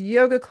take this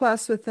yoga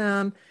class with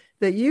them,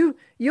 that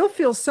you'll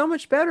feel so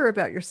much better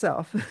about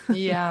yourself.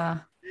 Yeah.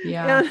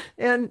 Yeah.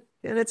 And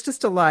it's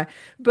just a lie.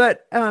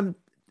 But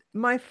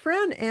my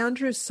friend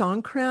Andrew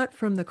Songkrat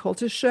from the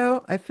Cultist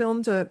Show, I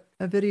filmed a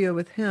video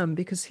with him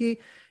because he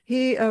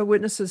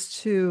witnesses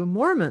to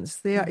Mormons.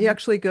 He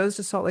actually goes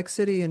to Salt Lake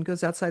City and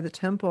goes outside the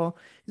temple.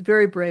 He's a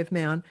very brave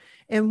man.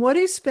 And what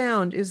he's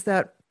found is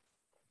that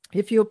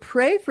if you'll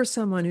pray for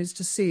someone who's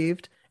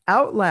deceived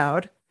out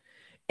loud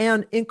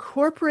and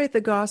incorporate the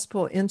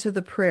gospel into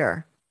the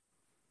prayer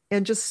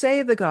and just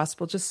say the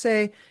gospel, just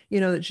say,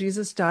 that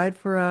Jesus died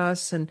for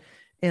us, and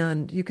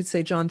And you could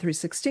say John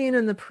 3:16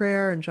 in the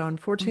prayer and John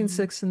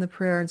 14:6 in the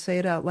prayer and say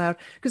it out loud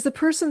because the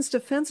person's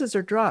defenses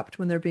are dropped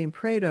when they're being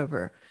prayed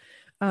over.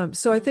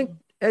 So I think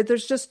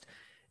there's just,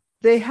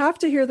 they have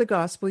to hear the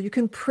gospel. You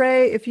can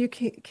pray if you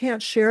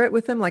can't share it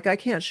with them. Like I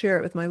can't share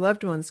it with my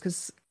loved ones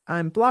because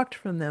I'm blocked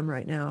from them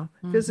right now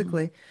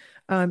physically.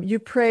 You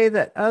pray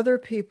that other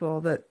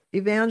people, that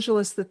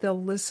evangelists that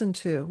they'll listen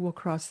to will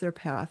cross their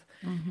path.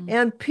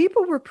 And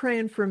people were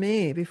praying for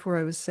me before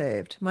I was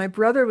saved. My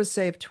brother was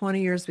saved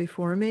 20 years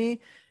before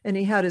me, and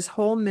he had his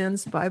whole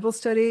men's Bible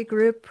study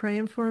group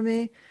praying for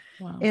me.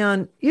 Wow.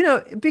 And,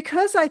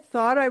 because I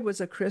thought I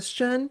was a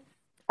Christian,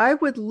 I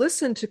would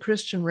listen to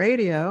Christian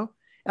radio.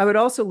 I would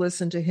also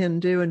listen to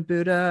Hindu and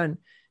Buddha and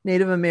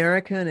Native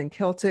American and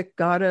Celtic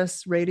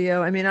goddess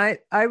radio. I mean,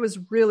 I was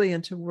really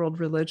into world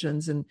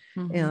religions and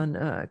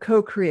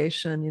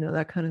co-creation,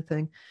 that kind of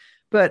thing.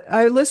 But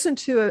I listened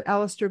to an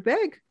Alistair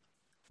Begg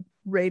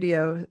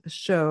radio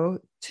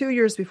show 2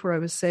 years before I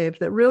was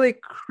saved that really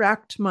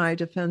cracked my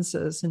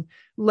defenses and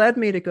led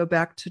me to go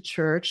back to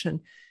church.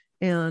 And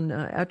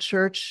at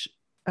church,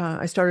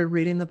 I started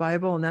reading the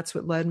Bible, and that's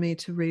what led me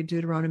to read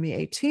Deuteronomy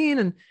 18.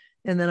 And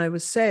then I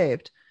was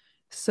saved.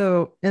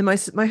 So, and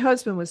my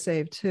husband was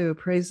saved too.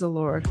 Praise the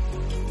Lord.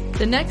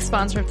 The next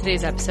sponsor of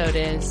today's episode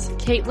is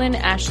Caitlin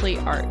Ashley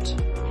Art.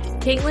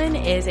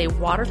 Caitlin is a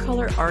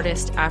watercolor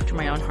artist after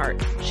my own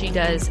heart. She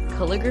does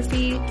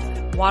calligraphy,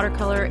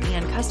 watercolor,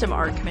 and custom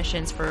art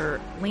commissions for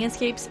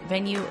landscapes,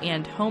 venue,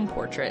 and home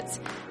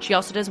portraits. She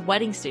also does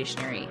wedding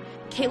stationery.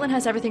 Caitlin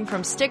has everything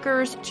from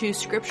stickers to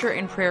scripture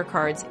and prayer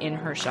cards in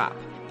her shop.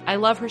 I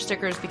love her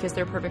stickers because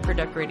they're perfect for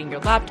decorating your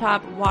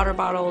laptop, water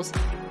bottles,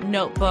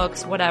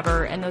 notebooks,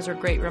 whatever, and those are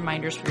great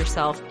reminders for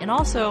yourself and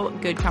also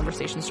good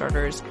conversation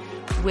starters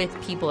with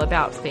people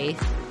about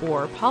faith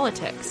or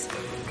politics.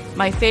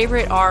 My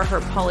favorite are her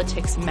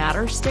Politics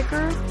Matter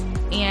sticker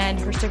and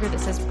her sticker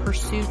that says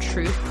Pursue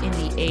Truth in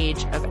the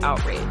Age of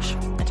Outrage.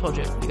 I told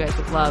you, you guys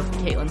would love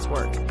Caitlin's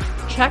work.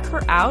 Check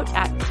her out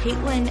at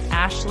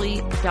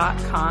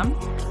CaitlinAshley.com.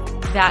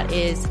 That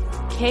is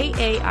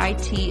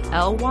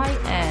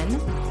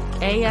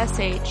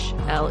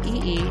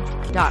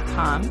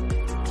KaitlinAshllee.com.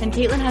 And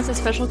Caitlin has a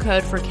special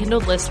code for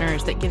Kindled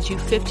listeners that gives you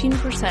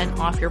 15%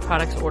 off your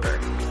product's order.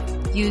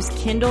 Use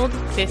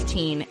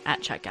Kindled15 at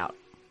checkout.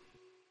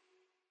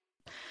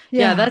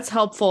 Yeah, that's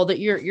helpful. That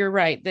you're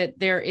right. That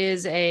there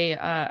is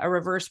a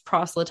reverse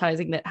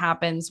proselytizing that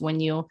happens when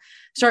you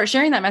start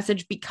sharing that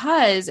message.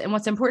 Because, and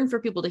what's important for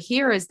people to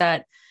hear is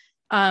that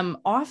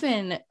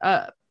often,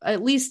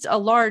 at least a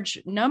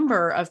large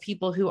number of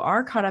people who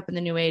are caught up in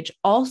the New Age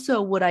also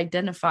would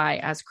identify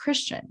as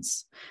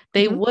Christians.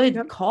 They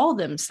would call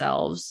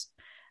themselves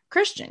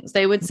Christians.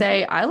 They would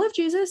say, "I love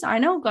Jesus. I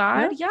know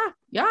God. Yeah.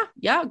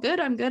 Good.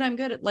 I'm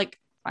good. Like,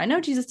 I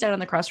know Jesus died on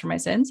the cross for my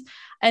sins."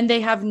 And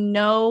they have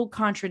no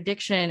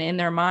contradiction in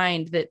their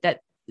mind that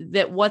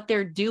what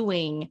they're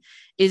doing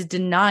is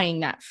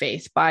denying that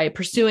faith by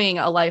pursuing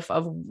a life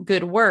of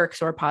good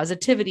works or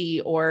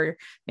positivity or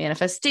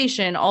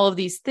manifestation, all of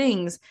these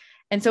things.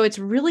 And so it's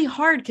really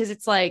hard because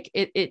it's like,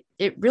 it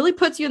really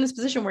puts you in this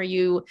position where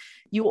you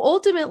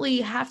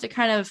ultimately have to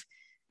kind of,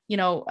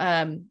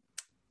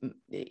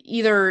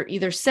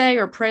 either say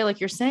or pray, like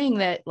you're saying,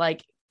 that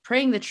like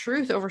praying the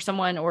truth over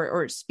someone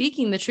or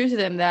speaking the truth to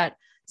them, that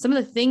some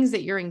of the things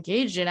that you're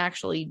engaged in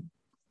actually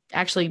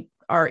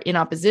are in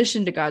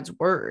opposition to God's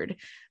word.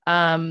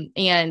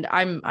 And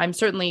I'm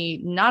certainly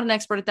not an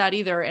expert at that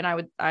either.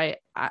 And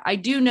I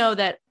do know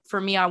that for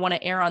me, I want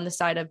to err on the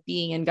side of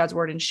being in God's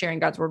word and sharing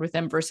God's word with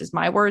them versus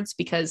my words,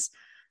 because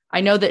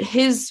I know that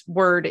his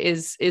word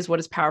is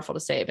what is powerful to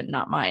save and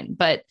not mine.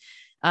 But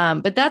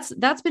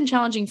that's been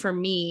challenging for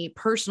me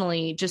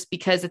personally, just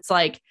because it's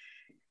like,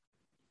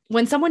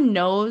 when someone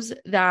knows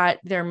that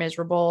they're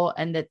miserable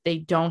and that they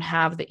don't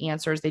have the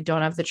answers, they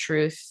don't have the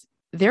truth,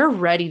 they're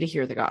ready to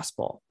hear the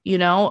gospel,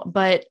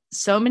 but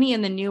so many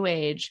in the New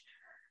Age,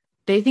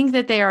 they think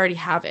that they already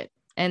have it.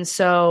 And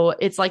so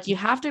it's like, you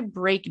have to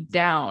break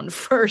down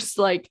first,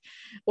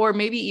 or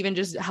maybe even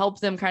just help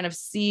them kind of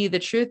see the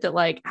truth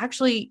that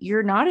actually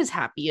you're not as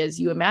happy as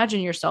you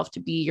imagine yourself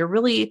to be.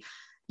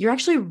 You're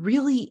actually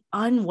really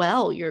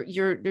unwell.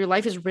 Your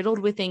life is riddled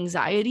with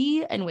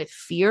anxiety and with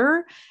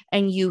fear,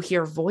 and you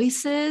hear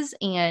voices,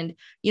 and,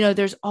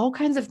 there's all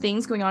kinds of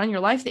things going on in your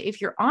life that,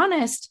 if you're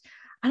honest,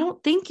 I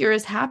don't think you're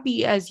as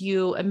happy as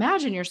you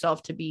imagine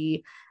yourself to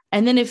be.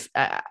 And then if,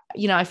 I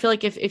feel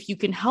like if you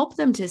can help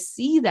them to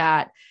see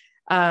that,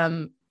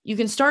 you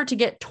can start to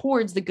get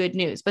towards the good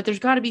news, but there's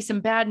got to be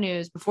some bad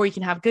news before you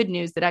can have good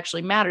news that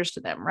actually matters to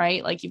them,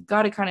 right? Like, you've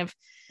got to kind of,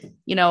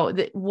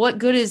 what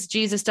good is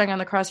Jesus dying on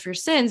the cross for your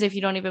sins if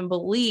you don't even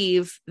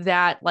believe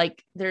that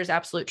there's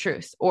absolute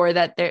truth, or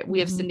that we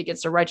have sinned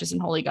against a righteous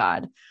and holy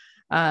God.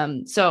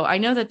 So I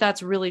know that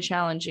that's really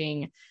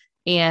challenging.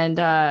 And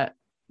I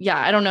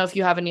don't know if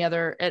you have any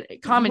other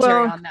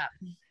commentary on that.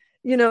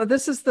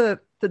 This is the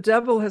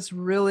devil has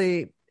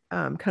really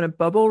kind of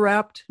bubble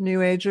wrapped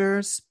New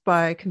Agers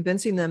by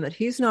convincing them that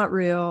he's not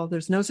real.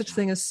 There's no such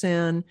thing as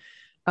sin.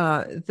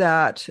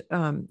 that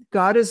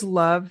God is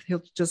love.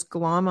 He'll just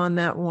glom on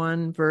that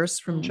one verse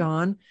from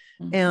John.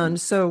 And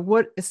so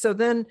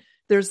then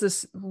there's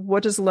this,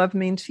 what does love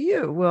mean to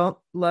you?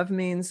 Well, love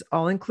means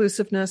all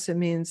inclusiveness. It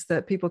means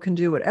that people can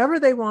do whatever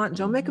they want.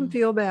 Don't make them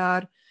feel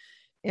bad.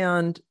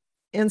 And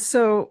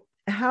so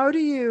how do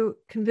you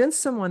convince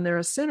someone they're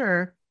a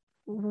sinner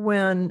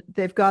when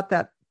they've got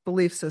that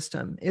belief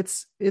system?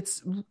 It's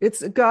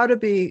got to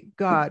be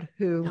God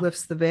who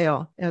lifts the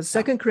veil. As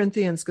Second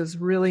Corinthians goes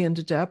really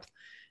into depth,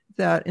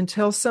 that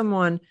until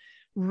someone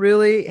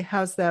really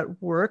has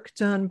that work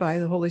done by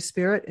the Holy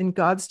Spirit in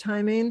God's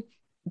timing,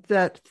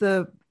 that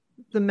the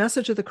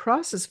message of the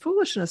cross is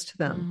foolishness to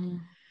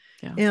them.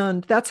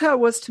 And that's how it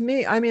was to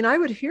me. I mean, I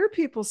would hear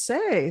people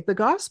say the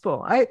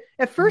gospel.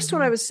 At first,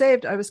 when I was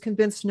saved, I was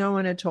convinced no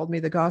one had told me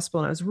the gospel,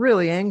 and I was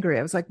really angry.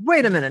 I was like,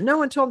 wait a minute, no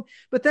one told me.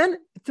 But then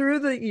through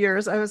the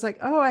years, I was like,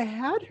 oh, I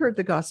had heard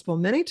the gospel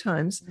many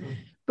times,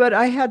 but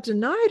I had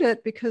denied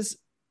it because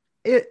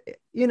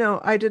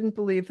I didn't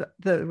believe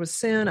that it was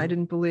sin. I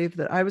didn't believe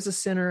that I was a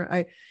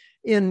sinner.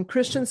 In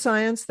Christian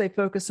Science, they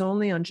focus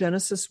only on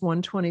Genesis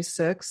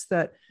 1:26,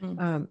 that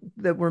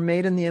we're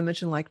made in the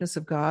image and likeness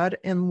of God.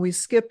 And we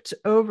skipped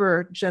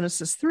over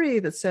Genesis 3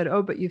 that said,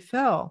 oh, but you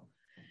fell.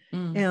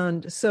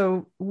 And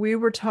so we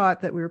were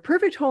taught that we were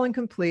perfect, whole, and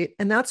complete.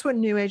 And that's what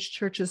New Age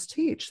churches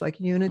teach, like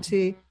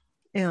unity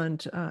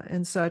and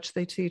such.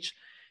 They teach,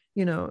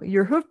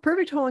 you're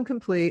perfect, whole, and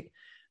complete.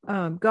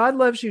 God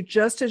loves you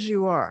just as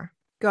you are.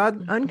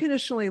 God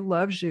unconditionally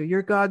loves you.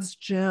 You're God's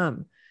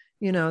gem.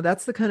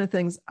 That's the kind of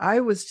things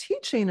I was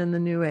teaching in the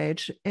New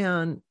Age.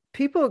 And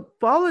people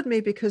followed me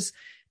because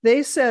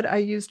they said I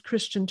used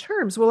Christian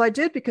terms. Well, I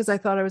did because I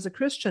thought I was a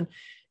Christian.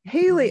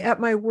 Haley, at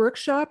my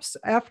workshops,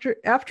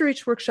 after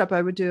each workshop,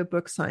 I would do a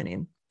book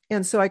signing.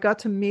 And so I got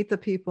to meet the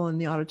people in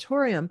the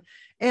auditorium.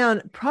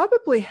 And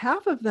probably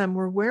half of them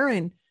were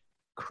wearing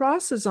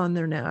crosses on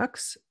their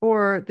necks,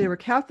 or they were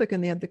Catholic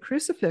and they had the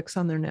crucifix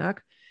on their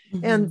neck.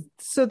 And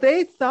so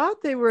they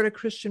thought they were at a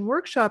Christian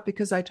workshop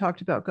because I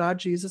talked about God,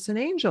 Jesus, and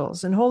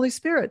angels and Holy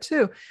Spirit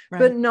too,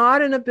 but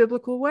not in a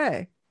biblical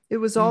way. It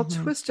was all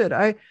twisted.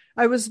 I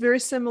was very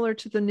similar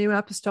to the New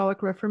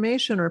Apostolic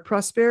Reformation or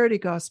prosperity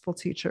gospel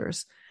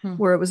teachers,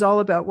 where it was all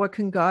about what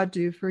can God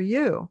do for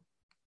you?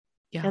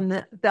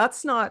 And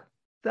that's not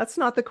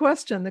the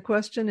question. The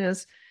question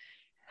is,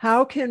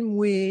 how can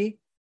we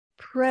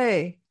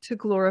pray to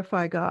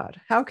glorify God?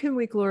 How can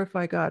we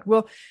glorify God?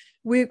 Well,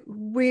 we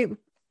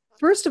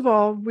first of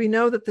all, we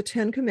know that the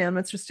 10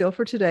 commandments are still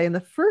for today. And the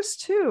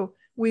first two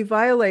we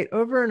violate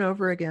over and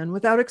over again,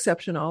 without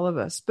exception, all of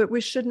us, but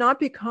we should not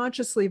be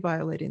consciously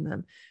violating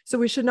them. So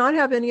we should not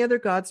have any other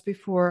gods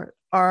before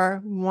our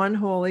one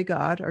holy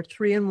God, our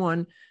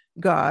 3-in-1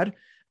 God.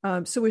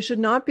 So we should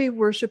not be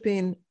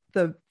worshiping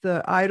the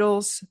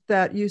idols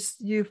that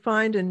you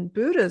find in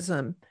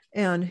Buddhism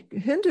and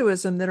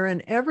Hinduism that are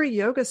in every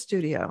yoga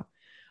studio.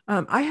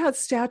 I had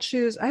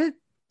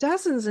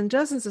dozens and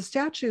dozens of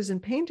statues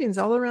and paintings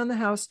all around the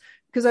house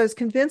because I was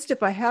convinced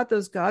if I had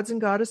those gods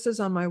and goddesses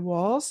on my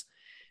walls,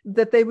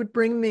 that they would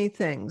bring me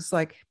things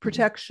like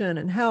protection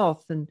and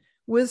health and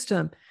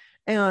wisdom.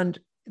 And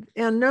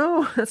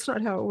no, that's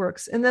not how it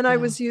works. And then I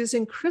was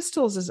using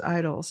crystals as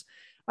idols.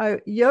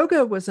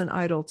 Yoga was an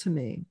idol to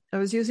me. I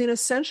was using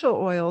essential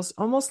oils,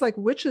 almost like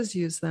witches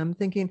use them,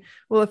 thinking,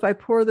 well, if I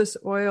pour this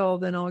oil,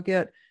 then I'll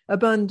get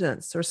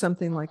abundance or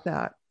something like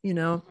that,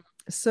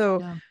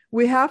 So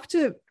we have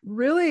to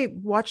really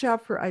watch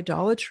out for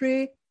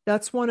idolatry.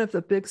 That's one of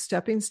the big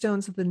stepping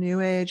stones of the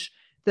New Age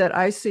that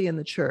I see in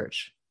the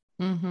church.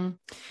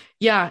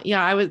 Yeah.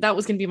 That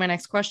was going to be my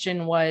next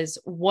question was,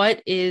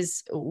 what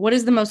is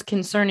the most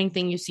concerning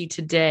thing you see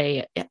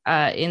today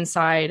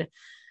inside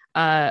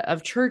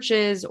of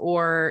churches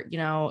or,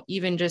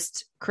 even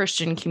just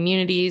Christian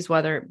communities,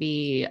 whether it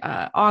be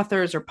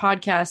authors or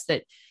podcasts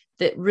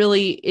that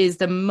really is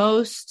the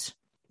most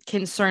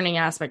concerning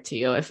aspect to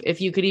you, if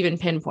you could even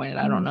pinpoint it?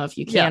 I don't know if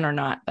you can or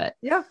not, but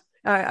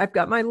I've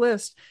got my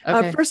list.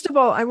 Okay. First of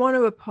all, I want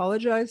to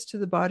apologize to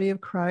the body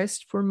of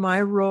Christ for my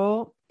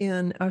role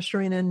in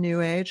ushering in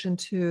New Age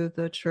into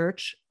the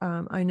church.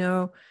 I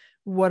know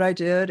what I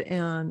did,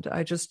 and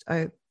I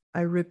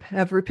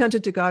have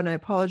repented to God, and I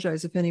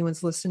apologize if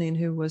anyone's listening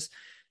who was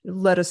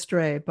led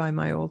astray by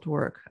my old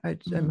work.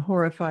 I'm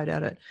horrified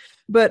at it.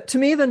 But to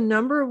me, the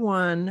number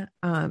one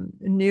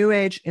New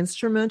Age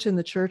instrument in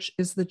the church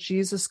is the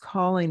Jesus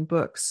Calling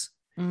books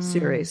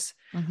series.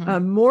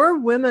 More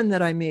women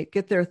that I meet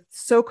get their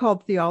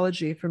so-called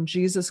theology from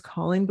Jesus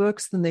Calling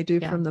books than they do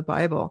from the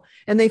Bible.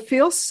 And they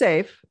feel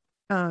safe.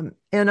 And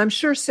I'm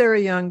sure Sarah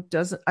Young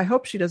doesn't, I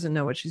hope she doesn't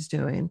know what she's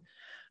doing.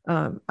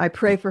 I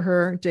pray for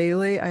her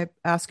daily. I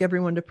ask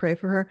everyone to pray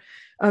for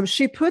her.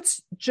 She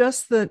puts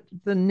just the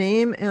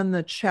name and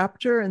the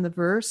chapter and the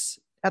verse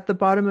at the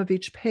bottom of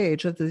each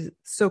page of the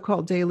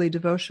so-called daily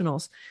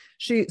devotionals.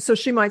 So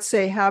she might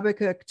say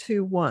Habakkuk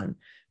 2:1,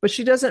 but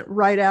she doesn't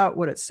write out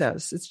what it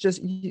says. It's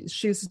just,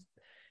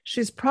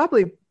 she's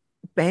probably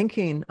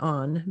banking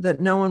on, that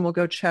no one will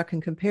go check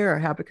and compare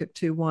Habakkuk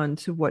 2:1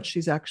 to what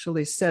she's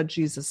actually said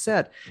Jesus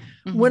said.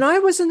 Mm-hmm. When I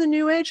was in the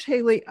New Age,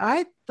 Haley,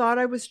 I thought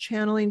I was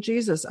channeling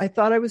Jesus. I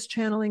thought I was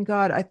channeling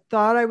God. I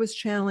thought I was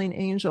channeling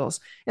angels.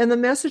 And the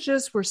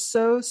messages were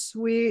so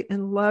sweet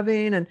and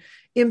loving and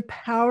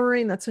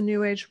empowering. That's a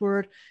New Age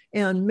word.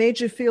 And made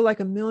you feel like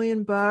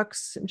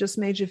 $1,000,000 and just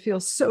made you feel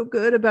so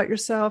good about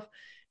yourself.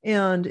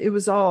 And it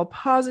was all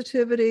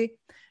positivity.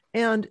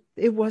 And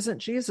it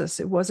wasn't Jesus.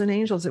 It wasn't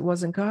angels. It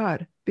wasn't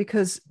God,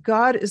 because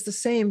God is the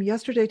same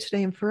yesterday,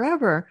 today, and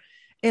forever.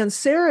 And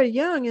Sarah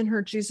Young in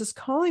her Jesus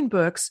Calling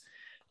books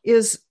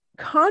is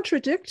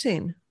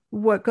contradicting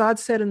what God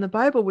said in the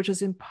Bible, which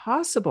is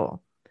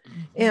impossible.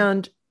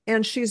 Mm-hmm.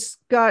 And she's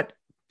got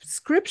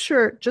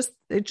scripture, just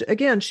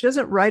again, she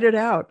doesn't write it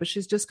out, but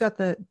she's just got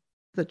the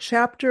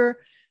chapter,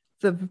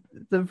 the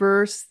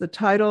verse, the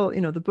title,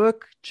 the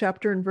book,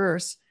 chapter and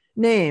verse,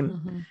 name.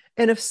 Mm-hmm.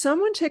 And if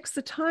someone takes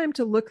the time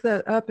to look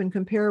that up and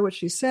compare what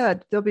she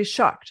said, they'll be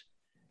shocked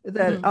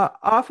that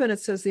often it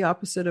says the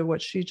opposite of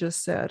what she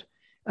just said.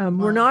 Wow.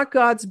 We're not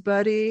God's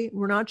buddy.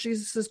 We're not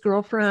Jesus's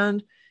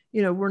girlfriend.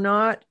 We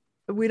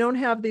don't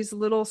have these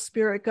little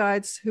spirit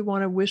guides who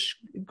want to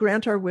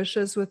grant our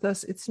wishes with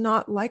us. It's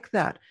not like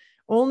that.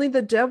 Only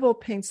the devil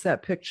paints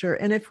that picture.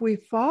 And if we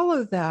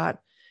follow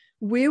that,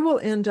 we will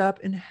end up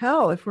in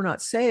hell if we're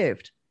not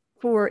saved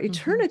for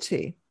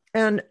eternity.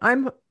 And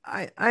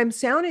I'm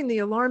sounding the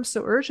alarm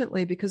so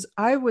urgently because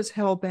I was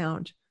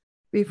hellbound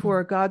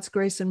before God's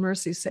grace and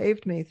mercy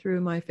saved me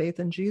through my faith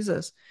in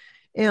Jesus.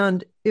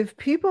 And if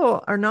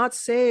people are not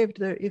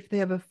saved, if they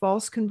have a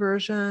false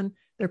conversion,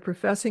 they're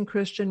professing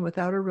Christian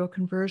without a real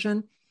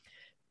conversion,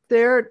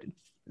 it's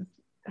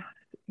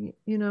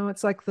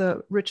like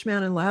the rich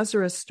man and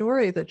Lazarus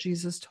story that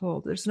Jesus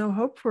told. There's no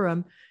hope for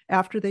them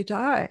after they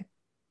die.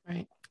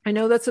 Right. I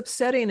know that's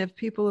upsetting if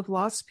people have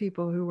lost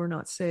people who were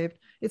not saved.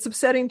 It's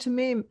upsetting to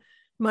me.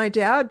 My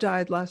dad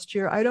died last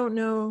year. I don't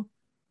know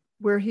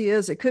where he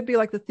is. It could be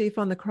like the thief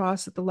on the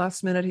cross at the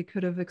last minute. He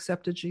could have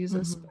accepted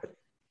Jesus. Mm-hmm. But,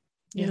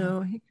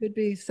 he could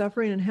be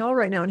suffering in hell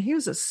right now. And he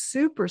was a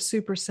super,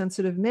 super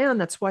sensitive man.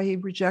 That's why he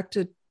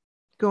rejected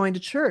going to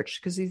church,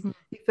 because he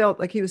felt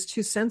like he was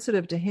too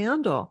sensitive to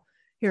handle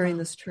hearing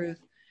this truth.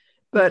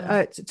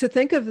 But to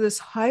think of this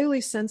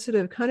highly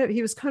sensitive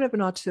he was kind of an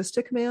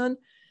autistic man.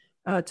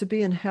 To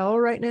be in hell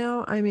right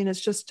now, I mean,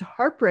 it's just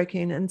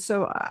heartbreaking. And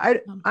so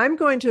I'm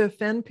going to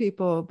offend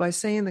people by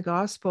saying the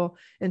gospel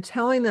and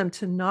telling them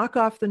to knock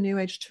off the New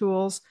Age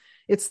tools.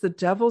 It's the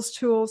devil's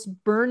tools.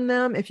 Burn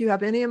them. If you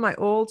have any of my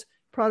old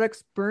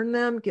products, burn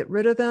them, get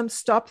rid of them,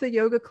 stop the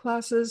yoga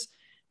classes.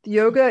 The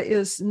yoga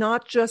is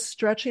not just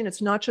stretching.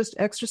 It's not just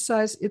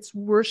exercise. It's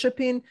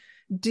worshiping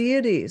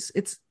deities.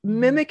 It's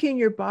mimicking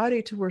your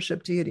body to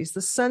worship deities.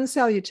 The sun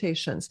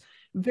salutations,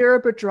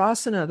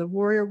 Virabhadrasana, the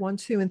warrior 1,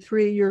 2, and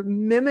 3, you're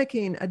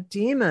mimicking a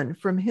demon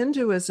from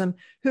Hinduism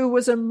who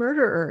was a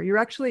murderer. You're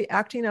actually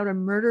acting out a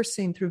murder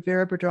scene through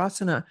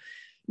Virabhadrasana.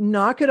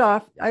 Knock it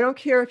off. I don't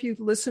care if you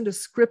listen to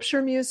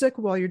scripture music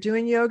while you're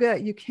doing yoga.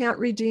 You can't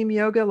redeem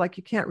yoga like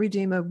you can't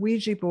redeem a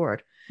Ouija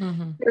board.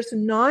 Mm-hmm. There's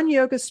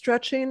non-yoga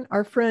stretching.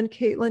 Our friend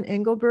Caitlin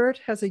Engelbert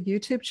has a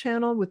YouTube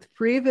channel with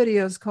free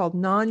videos called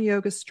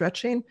Non-Yoga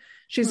Stretching.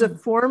 She's a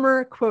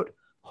former, quote,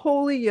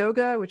 holy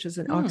yoga, which is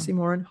an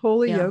oxymoron,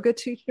 holy yoga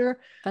teacher.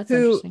 That's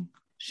interesting.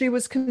 She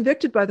was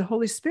convicted by the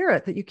Holy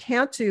Spirit that you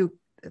can't do,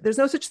 there's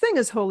no such thing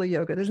as holy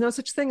yoga. There's no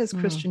such thing as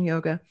Christian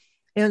yoga.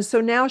 And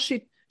so now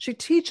she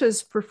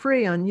teaches for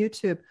free on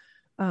YouTube.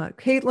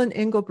 Caitlin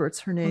Engelbert's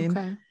her name.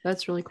 Okay.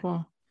 That's really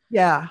cool.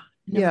 Yeah.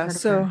 Yeah.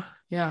 So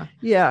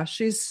yeah,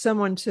 she's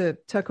someone to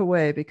tuck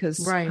away,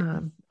 because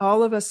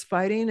all of us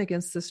fighting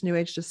against this New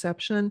Age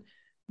deception,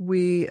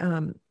 we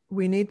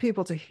need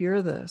people to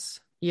hear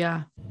this.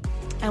 Yeah.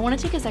 I want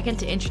to take a second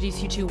to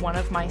introduce you to one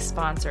of my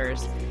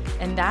sponsors,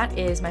 and that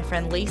is my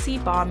friend Lacey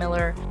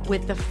Baumiller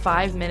with the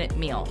 5-Minute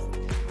Meal.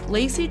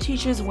 Lacey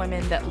teaches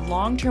women that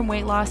long-term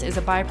weight loss is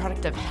a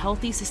byproduct of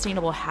healthy,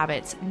 sustainable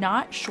habits,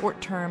 not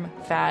short-term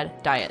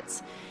fad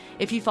diets.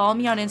 If you follow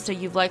me on Insta,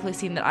 you've likely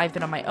seen that I've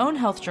been on my own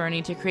health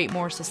journey to create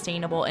more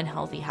sustainable and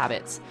healthy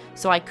habits.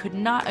 So I could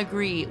not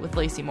agree with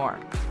Lacey more.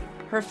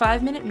 Her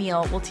 5-Minute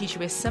Meal will teach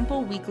you a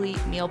simple weekly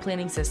meal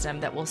planning system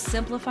that will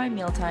simplify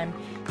mealtime,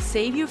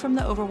 save you from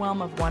the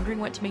overwhelm of wondering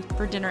what to make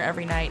for dinner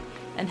every night,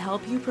 and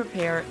help you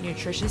prepare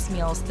nutritious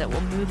meals that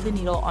will move the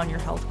needle on your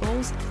health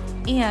goals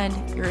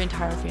and your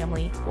entire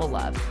family will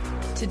love.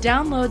 To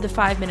download the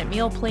 5-Minute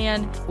Meal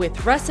Plan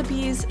with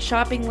recipes,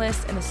 shopping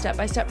lists, and a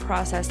step-by-step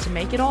process to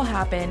make it all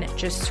happen,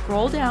 just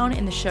scroll down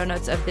in the show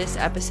notes of this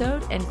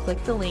episode and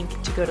click the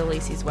link to go to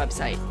Lacey's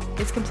website.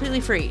 It's completely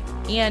free.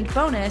 And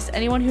bonus,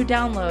 anyone who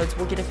downloads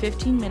will get a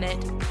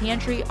 15-minute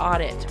pantry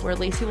audit where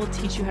Lacey will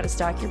teach you how to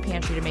stock your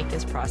pantry to make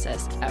this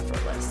process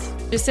effortless.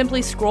 Just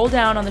simply scroll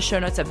down on the show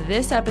notes of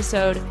this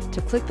episode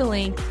to click the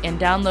link and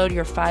download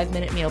your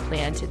 5-Minute Meal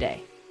Plan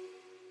today.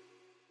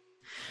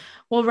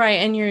 Well, right.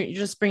 And you're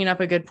just bringing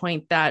up a good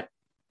point that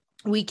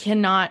we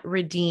cannot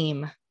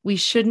redeem. We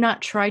should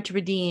not try to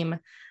redeem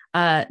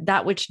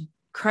that which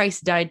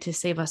Christ died to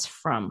save us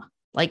from.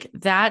 Like,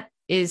 that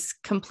is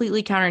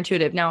completely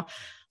counterintuitive. Now,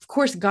 of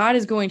course, God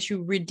is going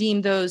to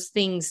redeem those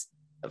things,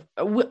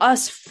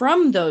 us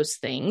from those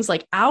things,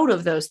 like out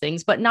of those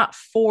things, but not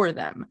for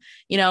them,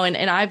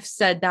 and I've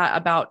said that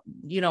about,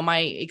 my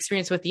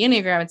experience with the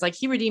Enneagram. It's like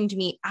he redeemed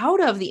me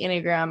out of the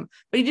Enneagram,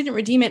 but he didn't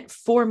redeem it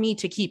for me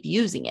to keep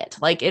using it.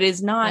 Like it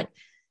is not,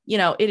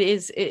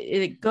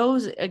 it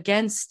goes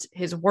against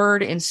his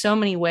word in so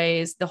many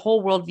ways. The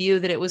whole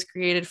worldview that it was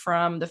created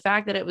from, the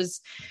fact that it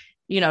was,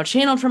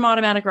 channeled from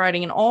automatic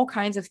writing, and all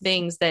kinds of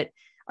things that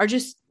are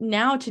just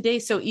now today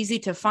so easy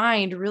to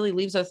find, really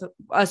leaves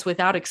us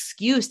without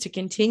excuse to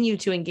continue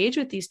to engage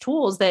with these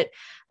tools that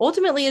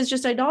ultimately is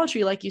just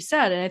idolatry, like you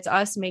said. And it's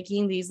us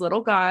making these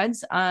little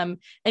gods, and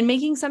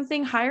making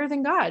something higher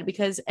than God.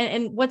 Because,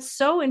 and what's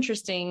so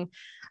interesting,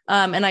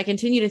 and I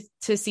continue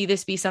to see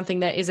this be something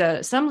that is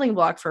a stumbling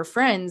block for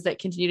friends that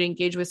continue to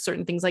engage with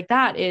certain things like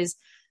that, is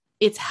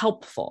it's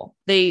helpful.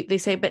 They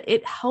say, but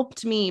it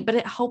helped me, but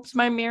it helped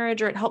my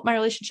marriage, or it helped my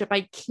relationship.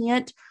 I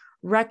can't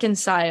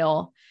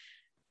reconcile.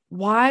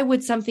 Why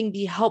would something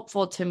be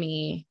helpful to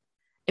me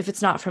if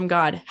it's not from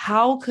God?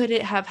 How could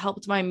it have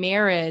helped my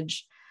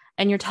marriage?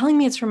 And you're telling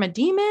me it's from a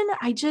demon?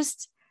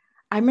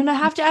 I'm going to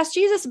have to ask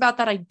Jesus about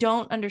that. I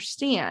don't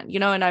understand,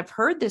 and I've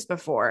heard this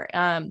before.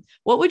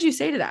 What would you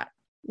say to that?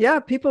 Yeah.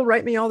 People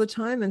write me all the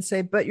time and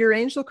say, but your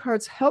angel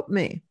cards help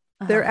me.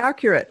 They're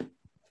accurate.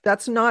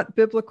 That's not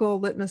biblical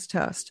litmus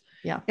test.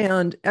 Yeah.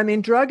 And I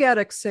mean, drug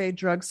addicts say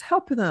drugs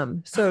help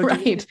them. So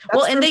right.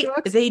 Well, and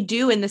they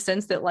do, in the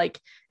sense that like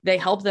they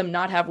help them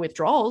not have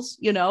withdrawals,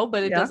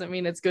 but it doesn't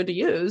mean it's good to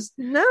use.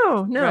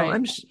 No,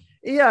 right.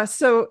 Yeah.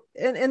 So,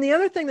 and the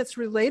other thing that's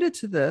related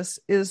to this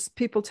is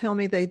people tell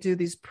me they do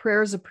these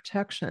prayers of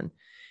protection,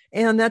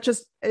 and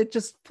it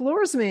just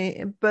floors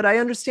me, but I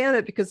understand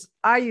it because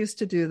I used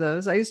to do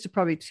those. I used to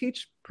probably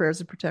teach prayers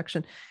of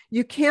protection.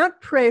 You can't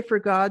pray for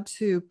God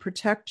to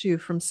protect you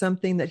from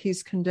something that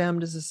he's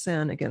condemned as a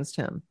sin against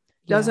him.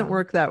 Doesn't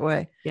work that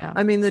way. Yeah.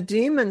 I mean, the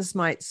demons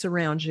might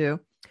surround you,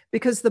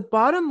 because the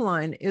bottom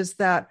line is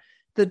that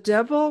the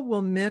devil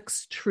will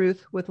mix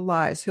truth with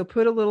lies. He'll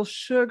put a little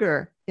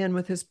sugar in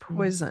with his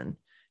poison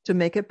to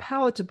make it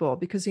palatable,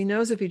 because he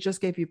knows if he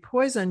just gave you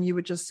poison, you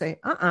would just say,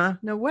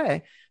 no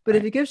way. But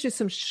if he gives you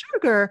some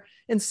sugar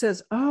and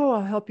says, oh,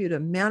 I'll help you to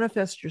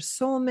manifest your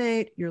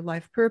soulmate, your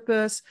life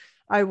purpose,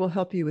 I will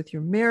help you with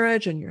your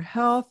marriage and your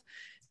health,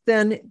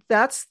 then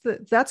that's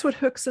what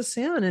hooks us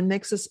in and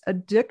makes us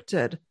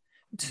addicted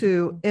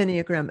to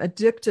Enneagram,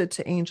 addicted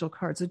to angel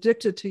cards,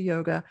 addicted to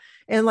yoga.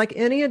 And like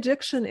any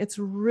addiction, it's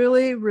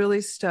really,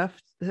 really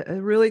tough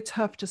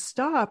to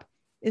stop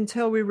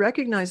until we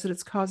recognize that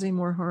it's causing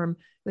more harm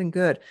than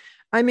good.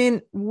 I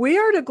mean, we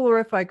are to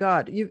glorify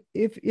God.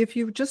 If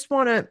you just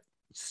want to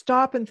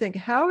stop and think,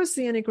 how is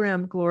the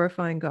Enneagram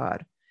glorifying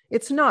God?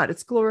 It's not.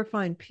 It's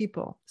glorifying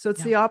people. So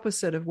it's the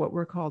opposite of what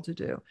we're called to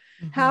do.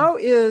 How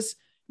is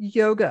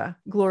yoga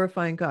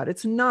glorifying God?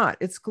 It's not.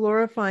 It's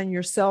glorifying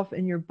yourself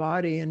and your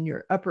body and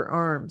your upper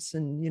arms,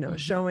 and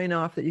showing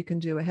off that you can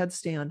do a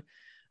headstand.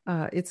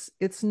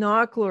 It's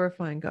not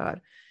glorifying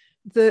God.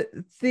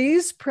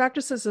 These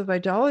practices of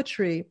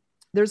idolatry,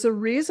 there's a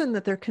reason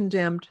that they're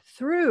condemned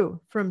through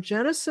from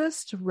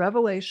Genesis to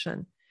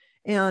Revelation,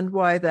 and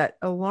why that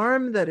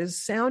alarm that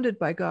is sounded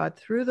by God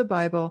through the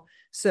Bible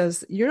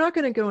says, you're not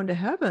going to go into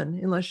heaven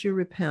unless you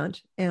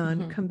repent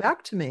and come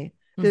back to me.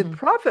 The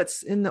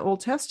prophets in the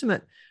Old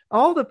Testament,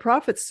 all the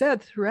prophets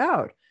said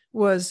throughout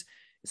was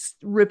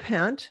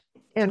repent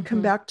and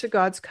come back to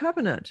God's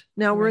covenant.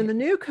 Now we're in the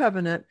new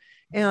covenant,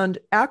 and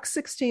Acts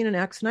 16 and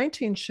Acts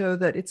 19 show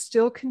that it's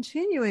still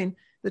continuing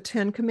the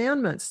 10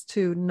 commandments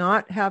to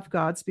not have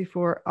gods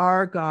before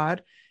our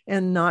God,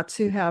 and not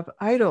to have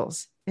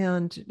idols,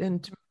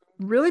 and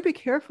really be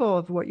careful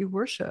of what you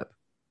worship.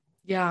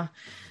 Yeah,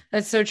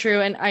 that's so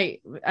true. And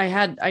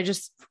I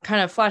just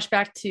kind of flashed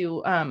back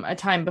to a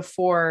time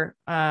before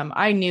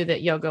I knew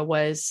that yoga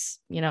was,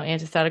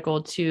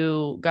 antithetical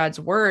to God's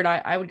word.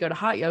 I would go to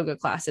hot yoga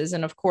classes.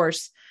 And of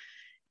course,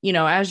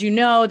 as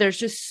there's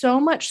just so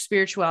much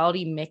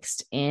spirituality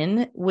mixed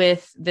in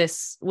with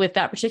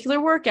that particular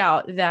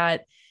workout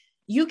that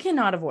you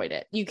cannot avoid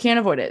it. You can't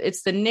avoid it.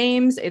 It's the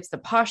names, it's the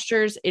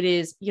postures. It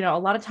is, a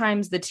lot of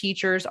times the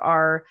teachers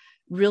are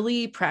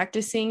really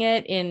practicing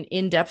it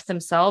in depth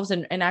themselves,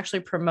 and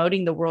actually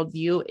promoting the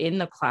worldview in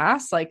the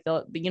class. Like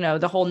the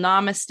whole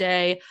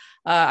namaste.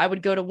 I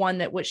would go to one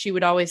that what she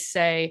would always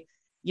say,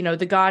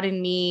 the God in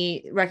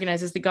me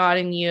recognizes the God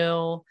in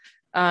you,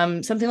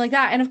 something like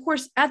that. And of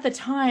course, at the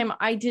time,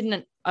 I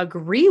didn't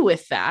agree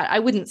with that. I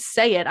wouldn't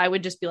say it. I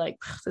would just be like,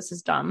 this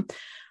is dumb.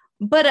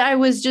 But it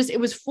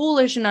was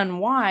foolish and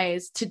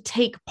unwise to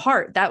take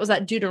part. That was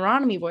that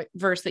Deuteronomy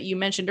verse that you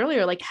mentioned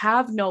earlier, like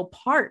have no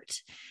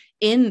part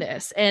in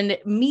this. And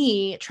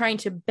me trying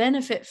to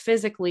benefit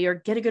physically or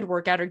get a good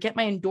workout or get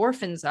my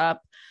endorphins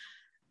up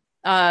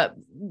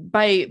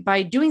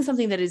by doing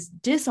something that is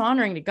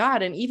dishonoring to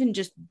God, and even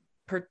just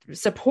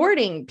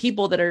supporting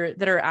people that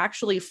are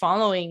actually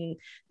following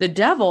the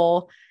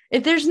devil,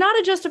 if there's not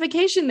a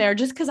justification there,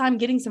 just because I'm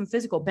getting some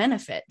physical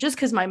benefit, just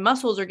because my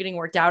muscles are getting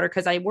worked out, or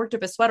because I worked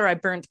up a sweat, or I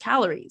burned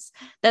calories,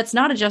 that's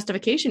not a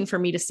justification for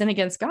me to sin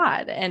against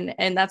God.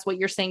 And that's what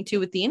you're saying too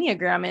with the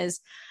Enneagram is,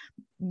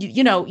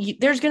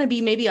 there's going to be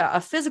maybe a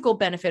physical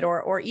benefit,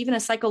 or even a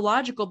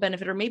psychological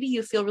benefit, or maybe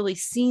you feel really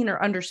seen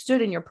or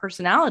understood in your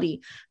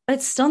personality, but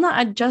it's still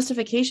not a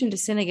justification to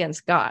sin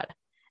against God.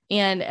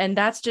 And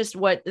that's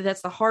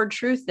that's the hard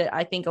truth that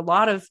I think a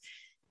lot of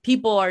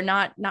people are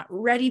not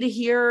ready to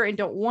hear and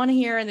don't want to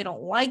hear, and they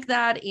don't like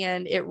that,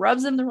 and it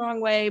rubs them the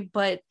wrong way.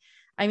 But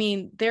I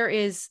mean,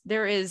 there's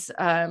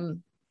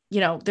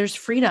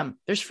freedom.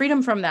 There's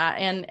freedom from that.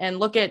 And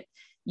look at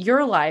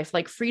your life,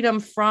 like freedom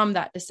from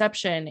that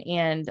deception.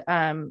 And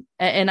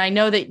I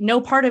know that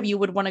no part of you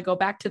would want to go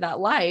back to that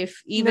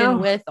life, even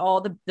with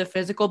all the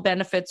physical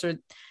benefits or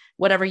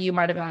whatever you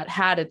might have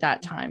had at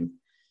that time.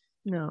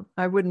 No,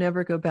 I would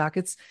never go back.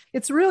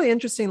 It's really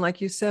interesting, like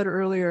you said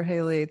earlier,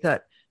 Haley,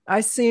 that I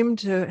seem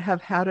to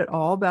have had it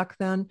all back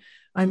then.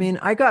 I mean,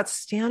 I got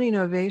standing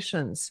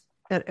ovations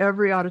at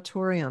every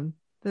auditorium.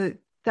 The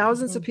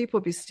thousands of people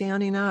would be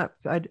standing up.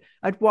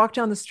 I'd walk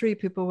down the street.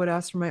 People would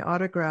ask for my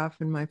autograph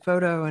and my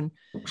photo,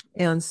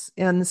 and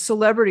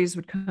celebrities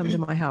would come to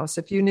my house.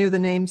 If you knew the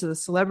names of the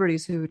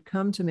celebrities who would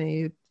come to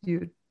me,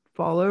 you'd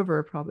fall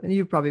over probably. And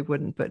you probably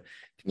wouldn't, but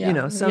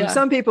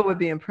some people would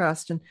be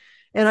impressed.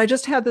 And I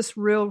just had this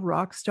real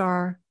rock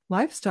star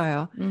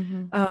lifestyle.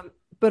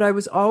 But I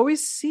was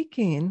always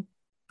seeking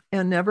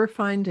and never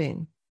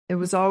finding. It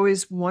was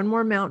always one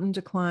more mountain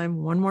to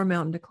climb, one more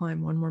mountain to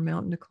climb, one more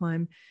mountain to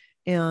climb.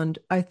 And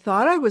I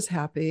thought I was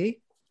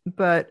happy,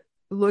 but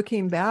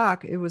looking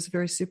back, it was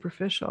very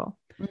superficial.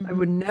 I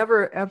would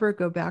never, ever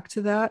go back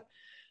to that.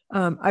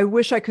 I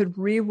wish I could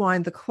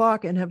rewind the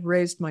clock and have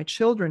raised my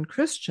children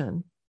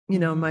Christian.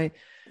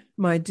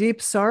 My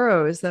deep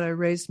sorrow is that I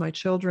raised my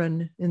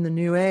children in the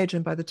New Age.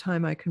 And by the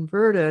time I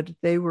converted,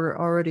 they were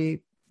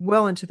already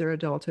well into their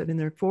adulthood, in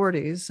their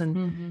 40s.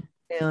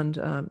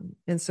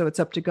 And so it's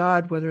up to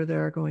God whether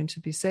they're going to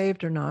be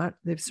saved or not.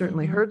 They've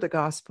certainly heard the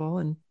gospel,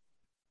 and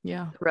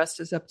the rest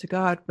is up to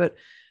God. But,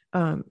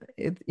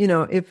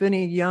 if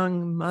any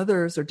young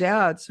mothers or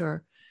dads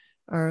are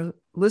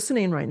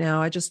listening right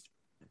now,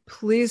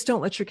 please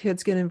don't let your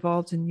kids get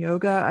involved in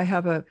yoga. I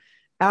have a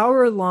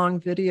hour-long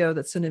video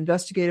that's an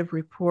investigative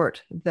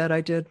report that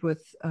I did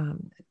with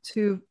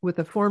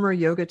a former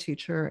yoga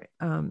teacher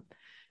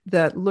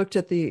that looked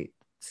at the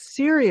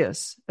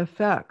serious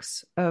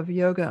effects of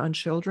yoga on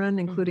children,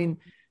 including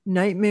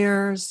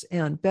nightmares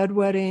and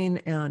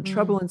bedwetting and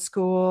trouble in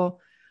school.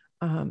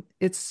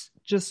 It's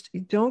just,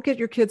 don't get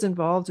your kids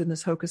involved in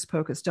this hocus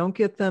pocus. Don't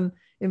get them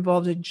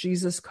involved in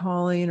Jesus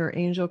calling or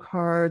angel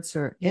cards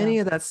or any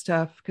of that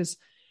stuff, because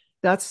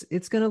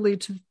it's going to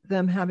lead to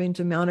them having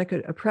demonic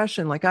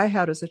oppression like I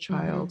had as a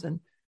child.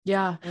 And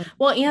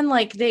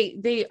like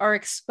they are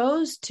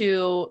exposed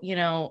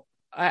to,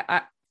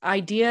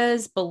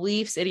 ideas,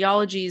 beliefs,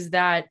 ideologies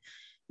that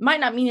might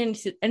not mean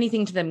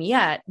anything to them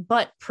yet,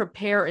 but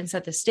prepare and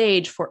set the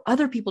stage for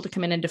other people to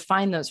come in and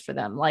define those for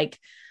them. Like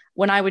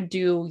when I would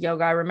do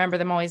yoga, I remember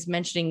them always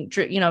mentioning,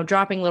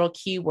 dropping little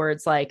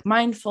keywords like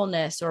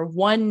mindfulness or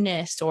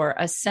oneness or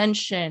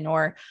ascension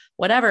or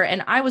whatever.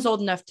 And I was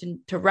old enough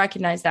to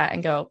recognize that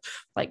and go,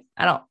 like,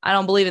 I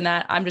don't believe in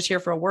that. I'm just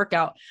here for a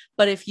workout.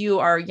 But if you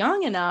are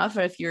young enough,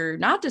 if you're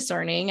not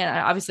discerning, and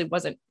I obviously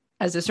wasn't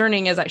as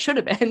discerning as I should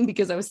have been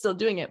because I was still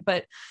doing it.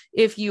 But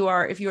if you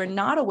are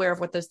not aware of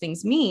what those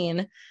things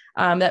mean,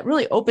 that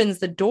really opens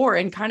the door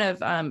and kind of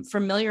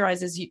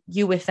familiarizes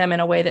you with them in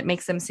a way that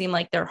makes them seem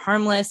like they're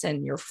harmless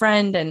and your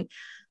friend. And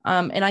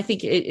I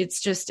think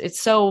it's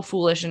so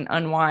foolish and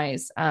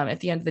unwise at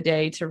the end of the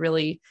day to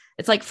really,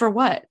 it's like, for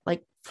what?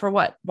 Like, for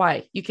what?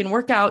 Why? You can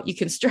work out, you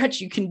can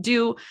stretch, you can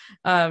do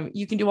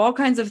all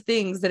kinds of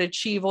things that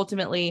achieve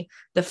ultimately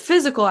the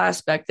physical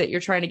aspect that you're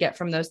trying to get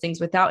from those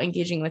things without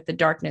engaging with the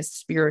darkness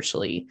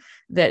spiritually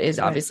that is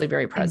obviously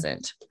very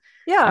present.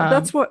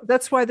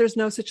 That's why there's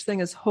no such thing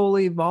as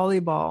holy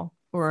volleyball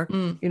or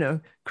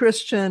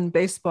Christian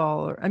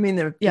baseball, or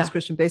there's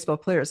Christian baseball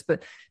players,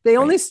 but they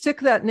only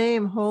stick that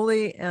name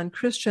holy and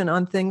Christian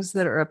on things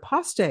that are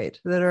apostate,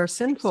 that are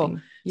sinful.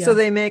 So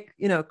they make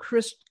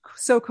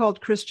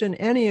so-called Christian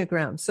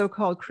Enneagram,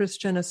 so-called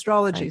Christian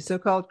astrology,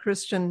 so-called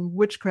Christian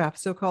witchcraft,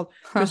 so-called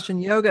Christian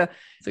yoga,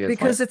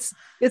 because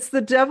it's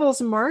the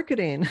devil's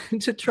marketing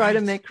to try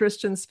to make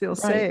Christians feel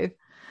safe,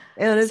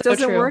 and it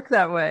doesn't work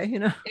that way.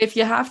 If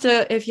you have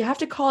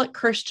to call it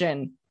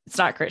Christian, it's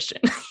not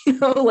Christian.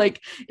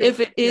 If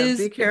it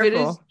is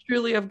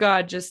truly of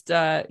God, just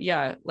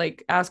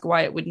ask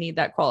why it would need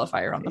that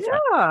qualifier on the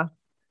front.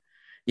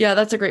 Yeah,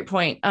 that's a great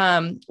point.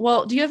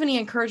 Well, do you have any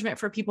encouragement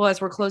for people as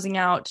we're closing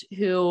out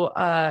who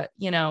are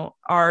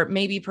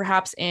maybe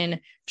perhaps in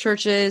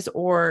churches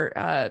or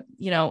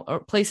or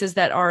places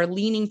that are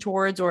leaning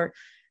towards, or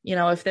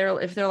if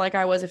they're like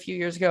I was a few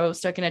years ago,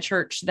 stuck in a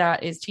church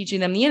that is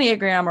teaching them the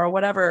Enneagram or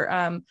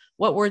whatever,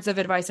 what words of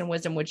advice and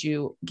wisdom would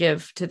you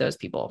give to those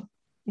people?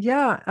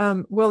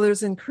 Yeah. Well,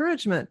 there's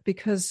encouragement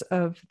because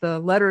of the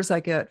letters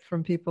I get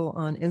from people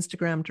on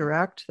Instagram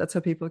Direct. That's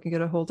how people can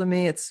get a hold of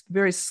me. It's a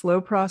very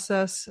slow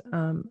process.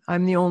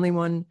 I'm the only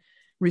one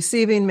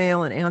receiving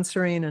mail and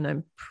answering, and I'm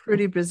a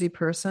pretty busy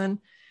person.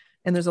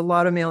 And there's a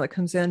lot of mail that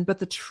comes in. But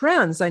the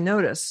trends I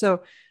noticed.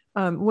 So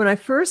when I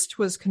first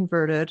was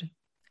converted,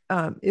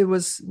 it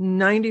was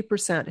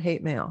 90%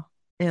 hate mail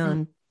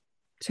and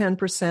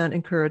 10%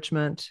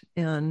 encouragement.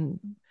 And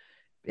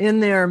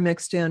in there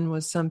mixed in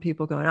was some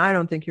people going, I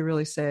don't think you're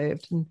really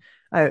saved. And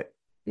I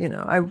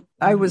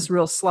was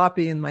real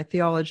sloppy in my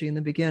theology in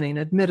the beginning,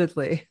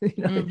 admittedly.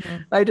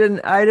 I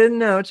didn't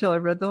know till I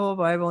read the whole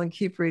Bible and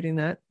keep reading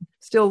it.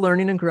 Still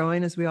learning and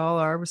growing as we all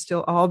are. We're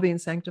still all being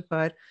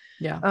sanctified.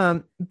 Yeah.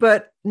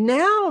 But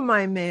now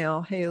my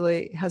mail,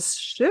 Haley, has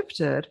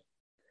shifted.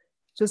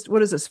 Just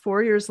what is this,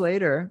 4 years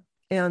later?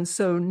 And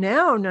so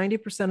now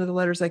 90% of the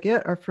letters I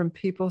get are from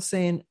people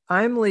saying,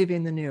 I'm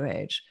leaving the new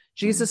age.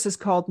 Jesus has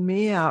called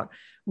me out.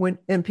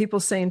 And people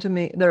saying to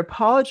me, they're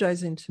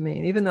apologizing to me.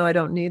 And even though I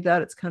don't need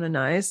that, it's kind of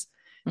nice.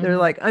 They're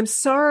like, I'm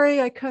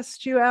sorry I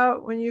cussed you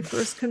out when you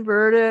first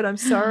converted. I'm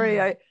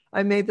sorry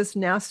I made this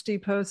nasty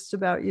post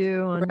about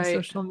you on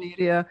social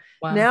media.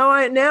 Wow.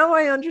 Now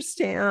I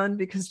understand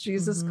because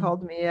Jesus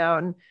called me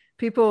out. And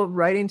people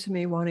writing to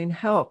me wanting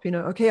help,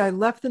 okay, I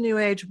left the new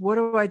age. What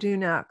do I do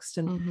next?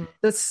 And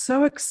that's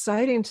so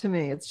exciting to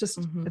me. It's just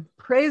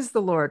praise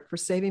the Lord for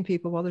saving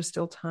people while there's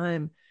still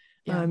time.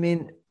 Yeah. I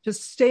mean,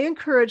 just stay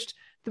encouraged.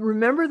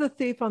 Remember the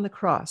thief on the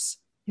cross.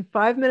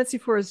 5 minutes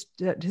before his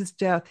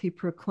death, he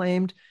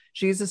proclaimed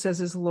Jesus as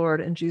his Lord.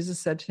 And Jesus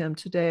said to him,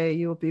 today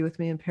you will be with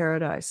me in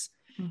paradise.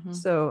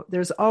 So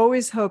there's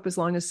always hope as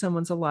long as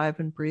someone's alive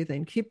and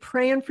breathing. Keep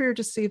praying for your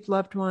deceived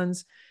loved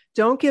ones.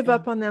 Don't give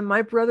up on them.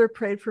 My brother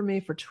prayed for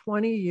me for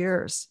 20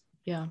 years.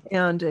 Yeah.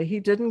 And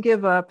he didn't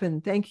give up.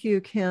 And thank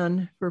you,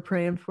 Ken, for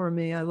praying for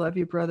me. I love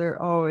you, brother,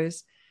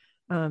 always.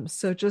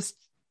 So just,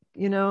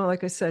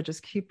 like I said,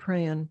 just keep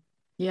praying.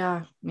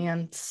 Yeah,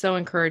 man, so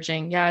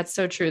encouraging. Yeah, it's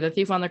so true. The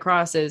thief on the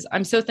cross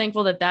I'm so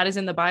thankful that is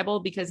in the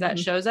Bible because that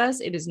shows us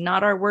it is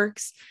not our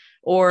works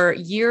or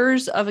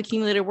years of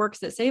accumulated works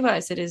that save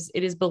us. It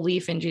is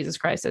belief in Jesus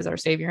Christ as our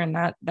Savior. And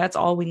that's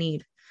all we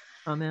need.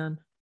 Amen.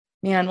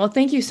 Man, well,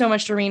 thank you so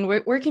much, Doreen.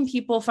 Where can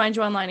people find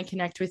you online and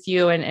connect with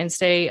you and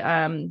stay,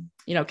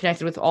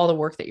 connected with all the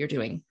work that you're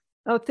doing?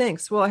 Oh,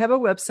 thanks. Well, I have a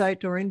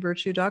website,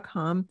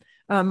 DoreenVirtue.com.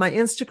 My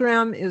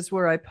Instagram is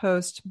where I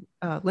post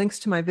links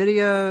to my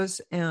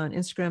videos and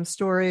Instagram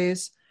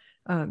stories.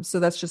 So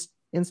that's just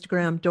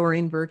Instagram,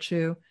 Doreen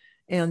Virtue.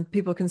 And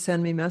people can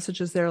send me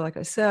messages there. Like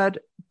I said,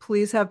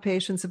 please have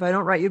patience. If I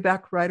don't write you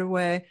back right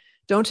away,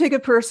 don't take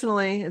it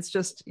personally. It's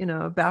just,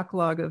 a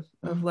backlog of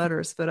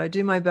letters, but I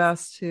do my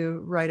best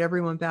to write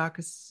everyone back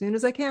as soon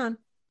as I can.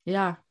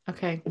 Yeah.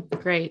 Okay,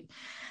 great.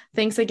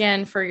 Thanks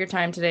again for your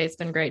time today. It's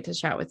been great to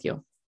chat with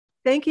you.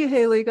 Thank you,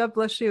 Haley. God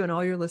bless you and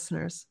all your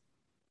listeners.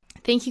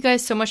 Thank you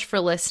guys so much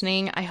for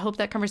listening. I hope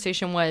that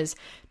conversation was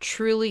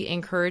truly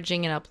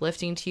encouraging and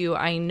uplifting to you.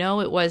 I know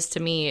it was to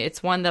me.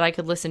 It's one that I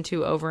could listen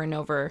to over and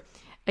over.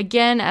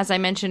 Again, as I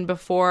mentioned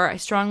before, I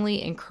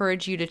strongly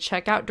encourage you to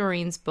check out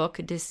Doreen's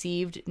book,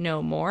 Deceived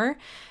No More,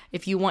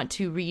 if you want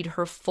to read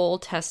her full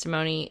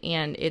testimony,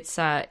 and it's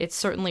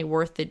certainly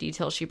worth the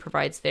details she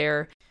provides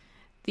there.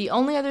 The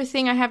only other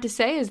thing I have to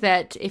say is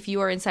that if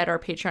you are inside our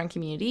Patreon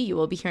community, you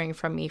will be hearing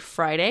from me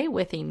Friday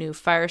with a new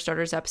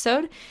Firestarters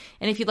episode.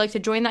 And if you'd like to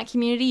join that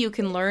community, you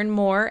can learn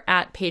more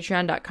at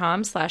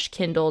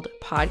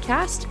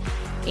patreon.com/kindledpodcast.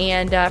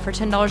 And for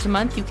 $10 a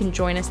month, you can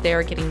join us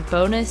there getting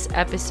bonus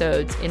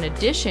episodes in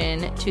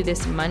addition to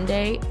this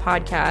Monday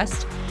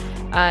podcast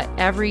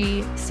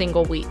every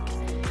single week.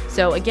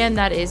 So again,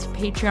 that is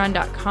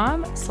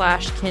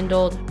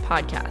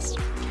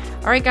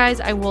patreon.com/kindledpodcast. All right, guys,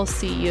 I will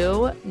see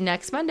you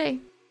next Monday.